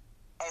door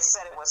and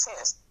said it was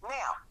his.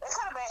 Now, it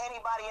could have been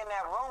anybody in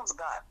that room's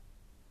gun.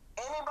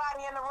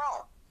 Anybody in the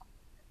room.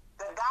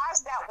 The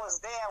guys that was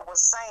there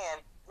was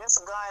saying,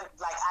 this gun,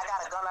 like, I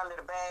got a gun under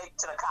the bed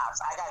to the cops.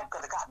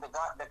 Because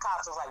the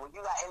cops was like, well, you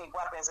got any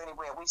weapons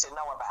anywhere we should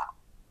know about?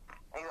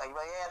 And he's like,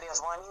 well, yeah,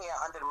 there's one here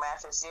under the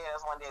mattress. Yeah,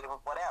 there's one there,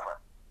 whatever.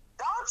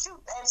 Don't you,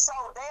 and so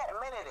they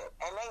admitted it.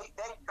 And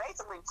they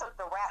basically took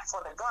the rap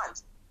for the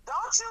guns.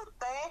 Don't you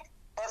think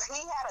if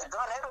he had a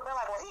gun, they would have been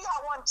like, well, he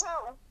got one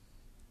too.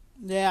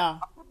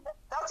 Yeah.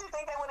 Don't you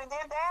think they would have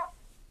did that?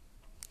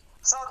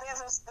 So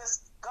there's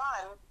this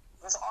gun,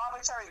 this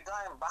arbitrary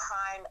gun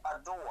behind a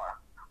door.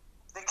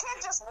 The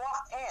kid just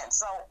walked in,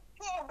 so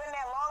he ain't been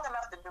there long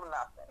enough to do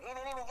nothing. He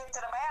didn't even get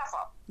to the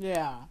bathroom.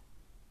 Yeah.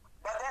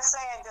 But they're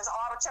saying this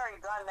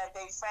arbitrary gun that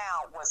they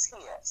found was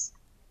his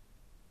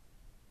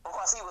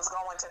because he was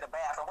going to the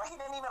bathroom. Well, he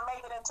didn't even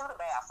make it into the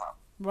bathroom.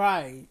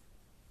 Right.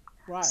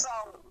 Right. So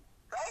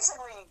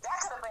basically, that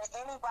could have been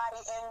anybody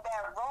in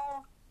that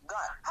room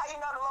gun. How you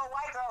know the little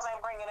white girls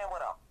ain't bringing it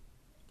with them?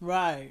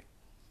 Right.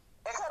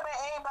 It could have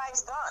been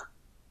anybody's gun.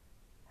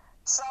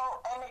 So,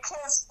 and the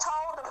kids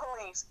told the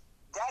police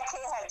that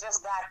kid had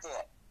just got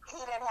there. He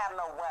didn't have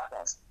no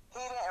weapons. He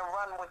didn't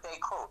run with their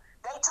crew.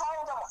 They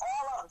told him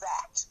all of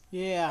that.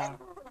 Yeah. And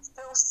he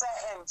still sat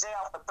in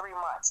jail for 3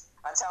 months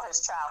until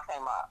his trial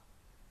came up.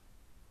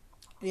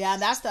 Yeah,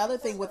 and that's the other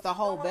thing with the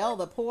whole bail.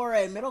 The poor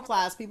and middle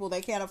class people,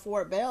 they can't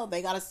afford bail.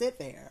 They got to sit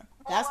there.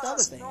 That's the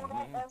other thing. He was a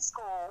student in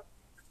school,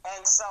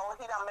 and so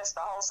he done missed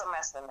the whole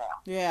semester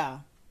now. Yeah.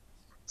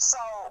 So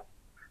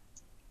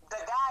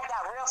the guy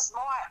got real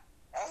smart,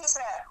 and he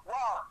said,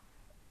 well,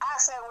 I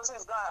said it was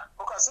his gun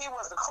because he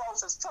was the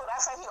closest to it.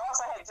 I said he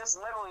also had just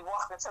literally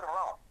walked into the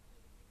room.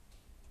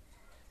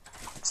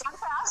 So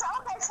I said,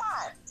 okay,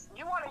 fine.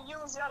 You want to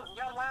use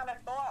your line of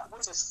thought,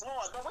 which is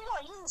flawed, but we're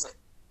going to use it.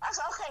 I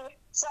said, okay,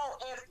 so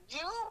if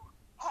you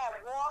had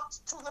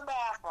walked to the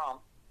bathroom,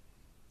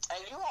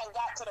 and you hadn't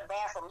got to the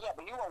bathroom yet,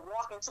 but you were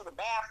walking to the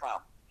bathroom,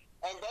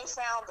 and they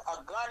found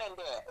a gun in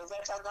there, is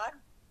that your gun?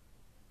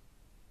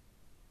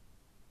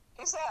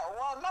 He said,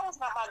 well, no,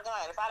 it's not my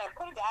gun. If I didn't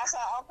put it there, I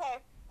said, okay,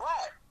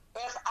 but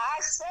if I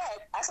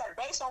said,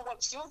 based on what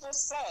you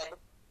just said,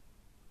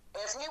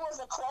 if he was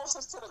the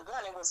closest to the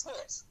gun, it was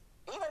his.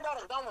 Even though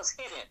the gun was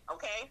hidden,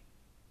 okay?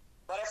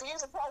 But if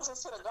he's the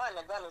closest to the gun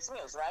is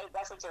his, right?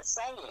 That's what you're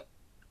saying.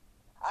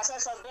 I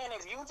said, so then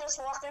if you just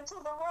walked into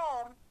the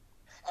room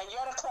and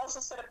you're the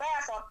closest to the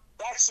bathroom,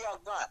 that's your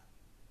gun.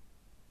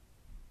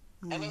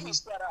 Mm-hmm. And then he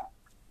stood up.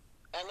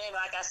 And then,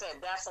 like I said,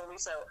 that's when we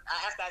said,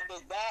 after I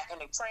did that and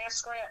the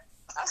transcript,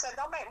 I said,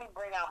 don't make me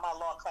bring out my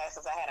law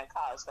classes I had in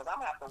college because I'm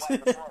going to have to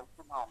wipe the floor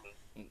on me.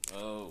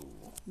 Oh.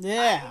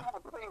 Yeah.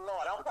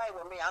 Pre-law. Don't play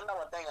with me. I know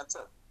a thing or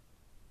two.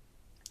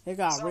 It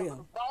got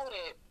real. We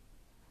voted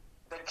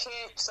the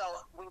kid, so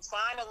we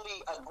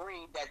finally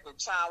agreed that the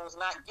child was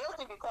not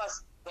guilty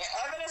because the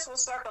evidence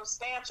was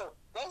circumstantial.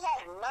 They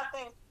had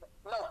nothing,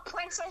 no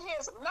prints of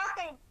his,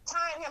 nothing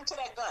tying him to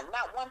that gun,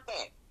 not one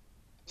thing.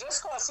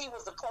 Just because he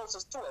was the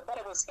closest to it, but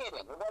it was hidden.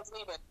 It wasn't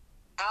even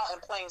out in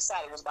plain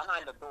sight. It was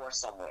behind the door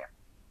somewhere.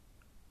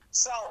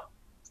 So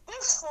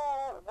this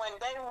fool, when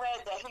they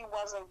read that he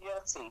wasn't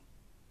guilty,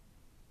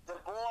 the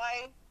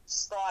boy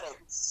started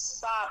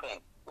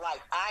sobbing.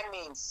 Like, I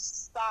mean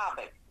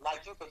sobbing.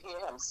 Like you could hear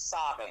him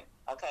sobbing,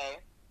 okay?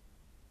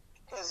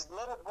 His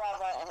little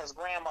brother and his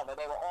grandmother,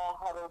 they were all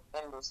huddled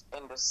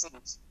in the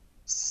seats,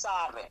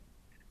 sobbing.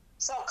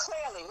 So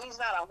clearly, he's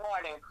not a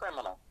hardened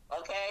criminal,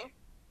 okay?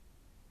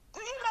 Do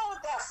you know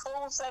what that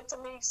fool said to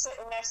me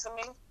sitting next to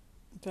me?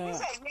 Okay. He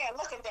said, yeah,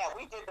 look at that.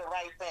 We did the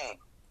right thing.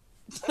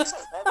 It took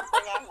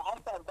everything I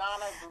said,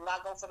 Donna, do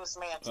not go for this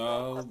man.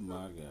 Oh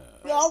my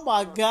God. Oh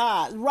my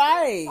God.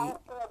 Right. Like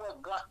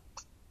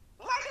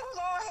it was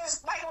all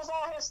his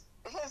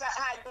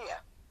idea.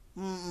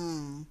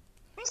 Mm-mm.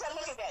 He said,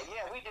 look at that.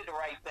 Yeah, we did the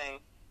right thing.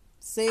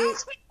 See? Oh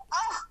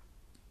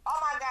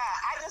my God.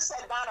 I just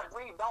said, Donna,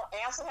 breathe. Don't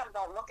answer him.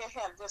 Don't look at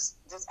him. Just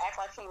act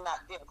like he's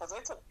not there. Because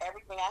it took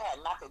everything I had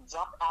not to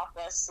jump out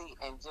that seat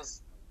and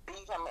just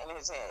beat him in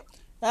his head.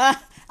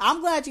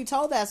 I'm glad you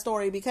told that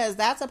story, because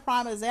that's a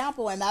prime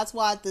example, and that's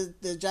why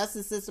the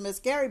justice system is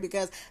scary,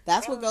 because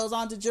that's what goes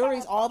on to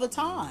juries all the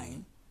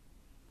time.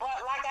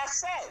 But like I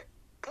said,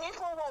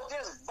 people will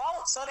just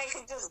vote so they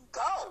can just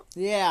go.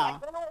 Yeah.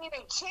 Like, they don't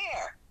even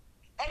care.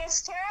 And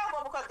it's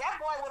terrible because that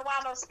boy would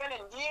wind up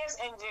spending years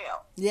in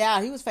jail. Yeah,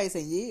 he was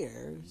facing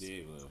years.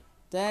 Yeah.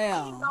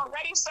 Damn. He's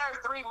already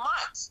served 3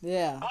 months.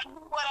 Yeah. But he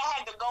would have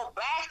had to go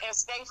back and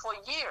stay for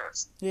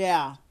years.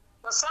 Yeah.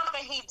 For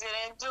something he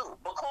didn't do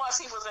because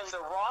he was in the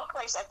wrong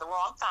place at the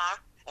wrong time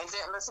and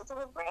didn't listen to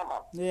his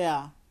grandma.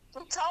 Yeah.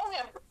 He told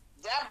him,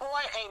 that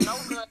boy ain't no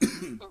good,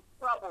 he's in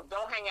trouble,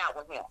 don't hang out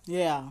with him.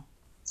 Yeah.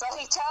 So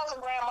he tells the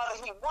grandmother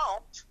he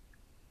won't,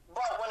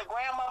 but when the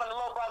grandmother and the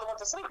little brother went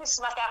to sleep, he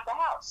snuck out the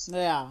house.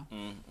 Yeah.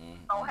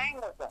 Don't hang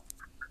with them,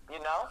 you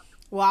know?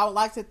 Well, I would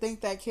like to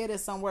think that kid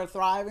is somewhere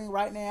thriving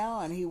right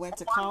now, and he went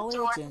to college.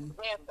 And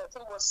he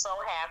was so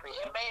happy.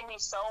 It made me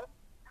so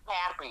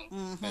happy.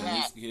 Mm-hmm. And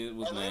his kid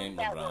was named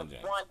LeBron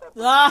James.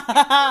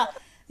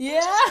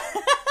 Yeah.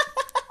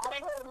 I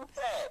didn't hear what he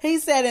said. He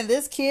said, and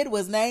this kid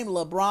was named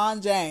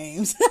LeBron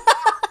James.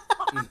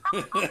 No, it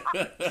wasn't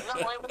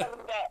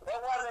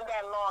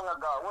that long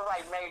ago. It was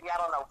like maybe, I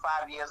don't know,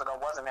 5 years ago.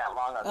 It wasn't that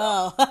long ago.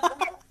 Oh.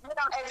 You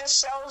know, it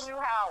just shows you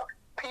how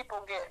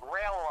people get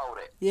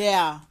railroaded.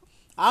 Yeah.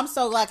 I'm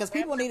so glad, because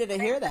people needed to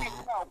hear that.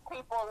 You know,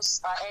 people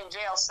in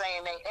jail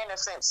saying they're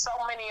innocent. So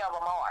many of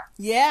them are.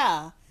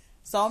 Yeah.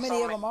 So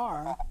many of them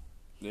are.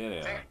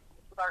 Yeah.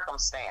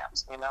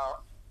 Circumstance, you know?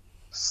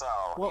 So,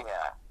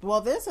 yeah.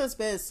 Well, this has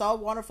been so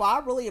wonderful. I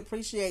really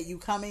appreciate you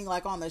coming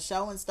like on the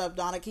show and stuff,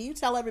 Donna. Can you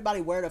tell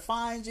everybody where to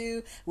find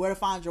you, where to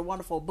find your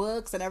wonderful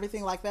books and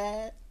everything like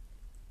that?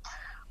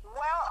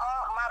 Well,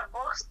 my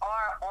books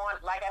are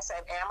on, like I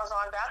said,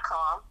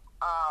 Amazon.com.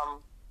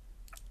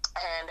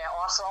 And they're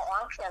also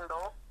on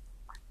Kindle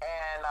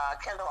and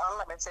Kindle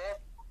Unlimited.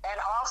 And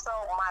also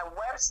my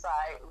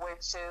website,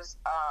 which is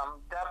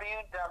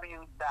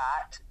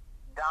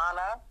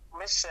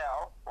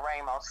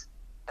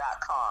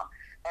www.donnamichelleramos.com.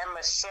 And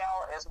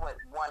Michelle is with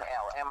one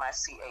L,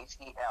 Michele.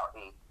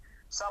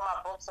 So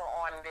my books are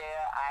on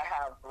there. I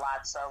have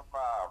lots of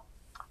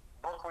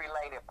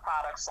book-related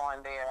products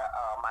on there.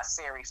 My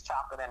series,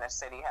 Chocolate in the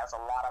City, has a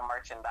lot of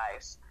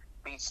merchandise,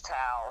 beach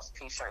towels,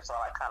 T-shirts,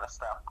 all that kind of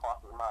stuff,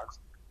 coffee mugs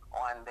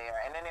on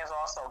there. And then there's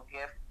also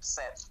gift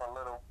sets for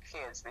little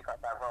kids,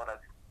 because I wrote a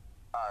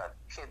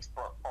kid's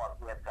book called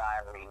Gift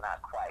Diary,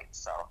 Not Quite.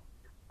 So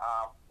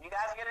you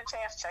guys get a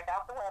chance, check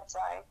out the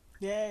website.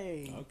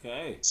 Yay.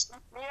 Okay. Shoot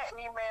me an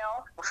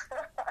email.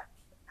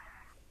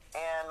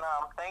 And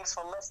thanks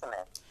for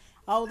listening.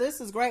 Oh, this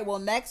is great. Well,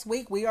 next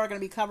week we are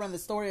going to be covering the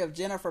story of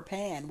Jennifer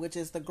Pan, which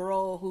is the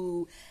girl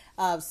who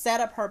set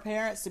up her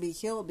parents to be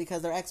killed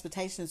because their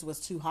expectations was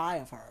too high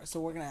of her.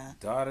 So we're going to...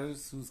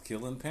 Daughters Who's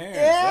Killing Parents.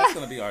 Yeah. That's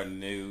going to be our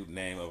new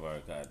name of our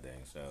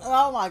goddamn show.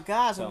 Oh, my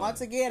gosh. And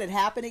once again, it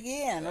happened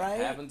again,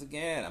 right? It happens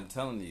again. I'm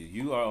telling you.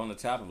 You are on the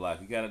chopping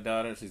block. You got a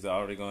daughter. She's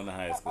already going to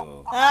high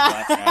school.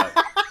 Watch out.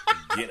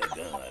 Get a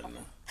gun.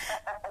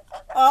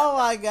 Oh,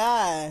 my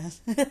gosh.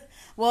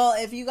 Well,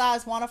 if you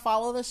guys want to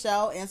follow the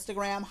show,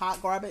 Instagram,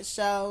 Hot Garbage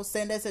Show,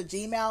 send us a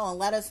Gmail and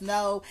let us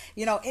know,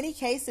 any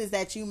cases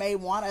that you may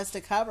want us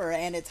to cover.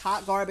 And it's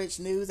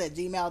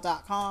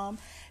hotgarbagenews@gmail.com.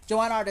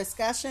 Join our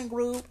discussion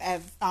group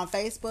on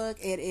Facebook.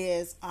 It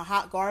is a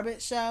Hot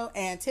Garbage Show,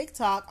 and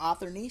TikTok,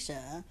 Author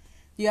Nisha.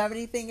 Do you have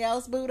anything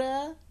else,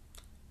 Buddha?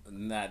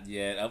 Not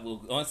yet. I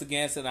will once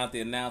again send out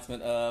the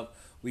announcement of,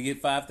 we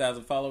get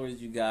 5,000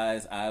 followers, you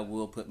guys, I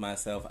will put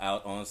myself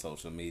out on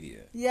social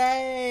media.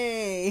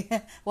 Yay!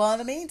 Well, in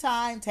the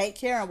meantime, take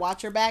care and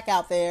watch your back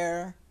out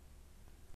there.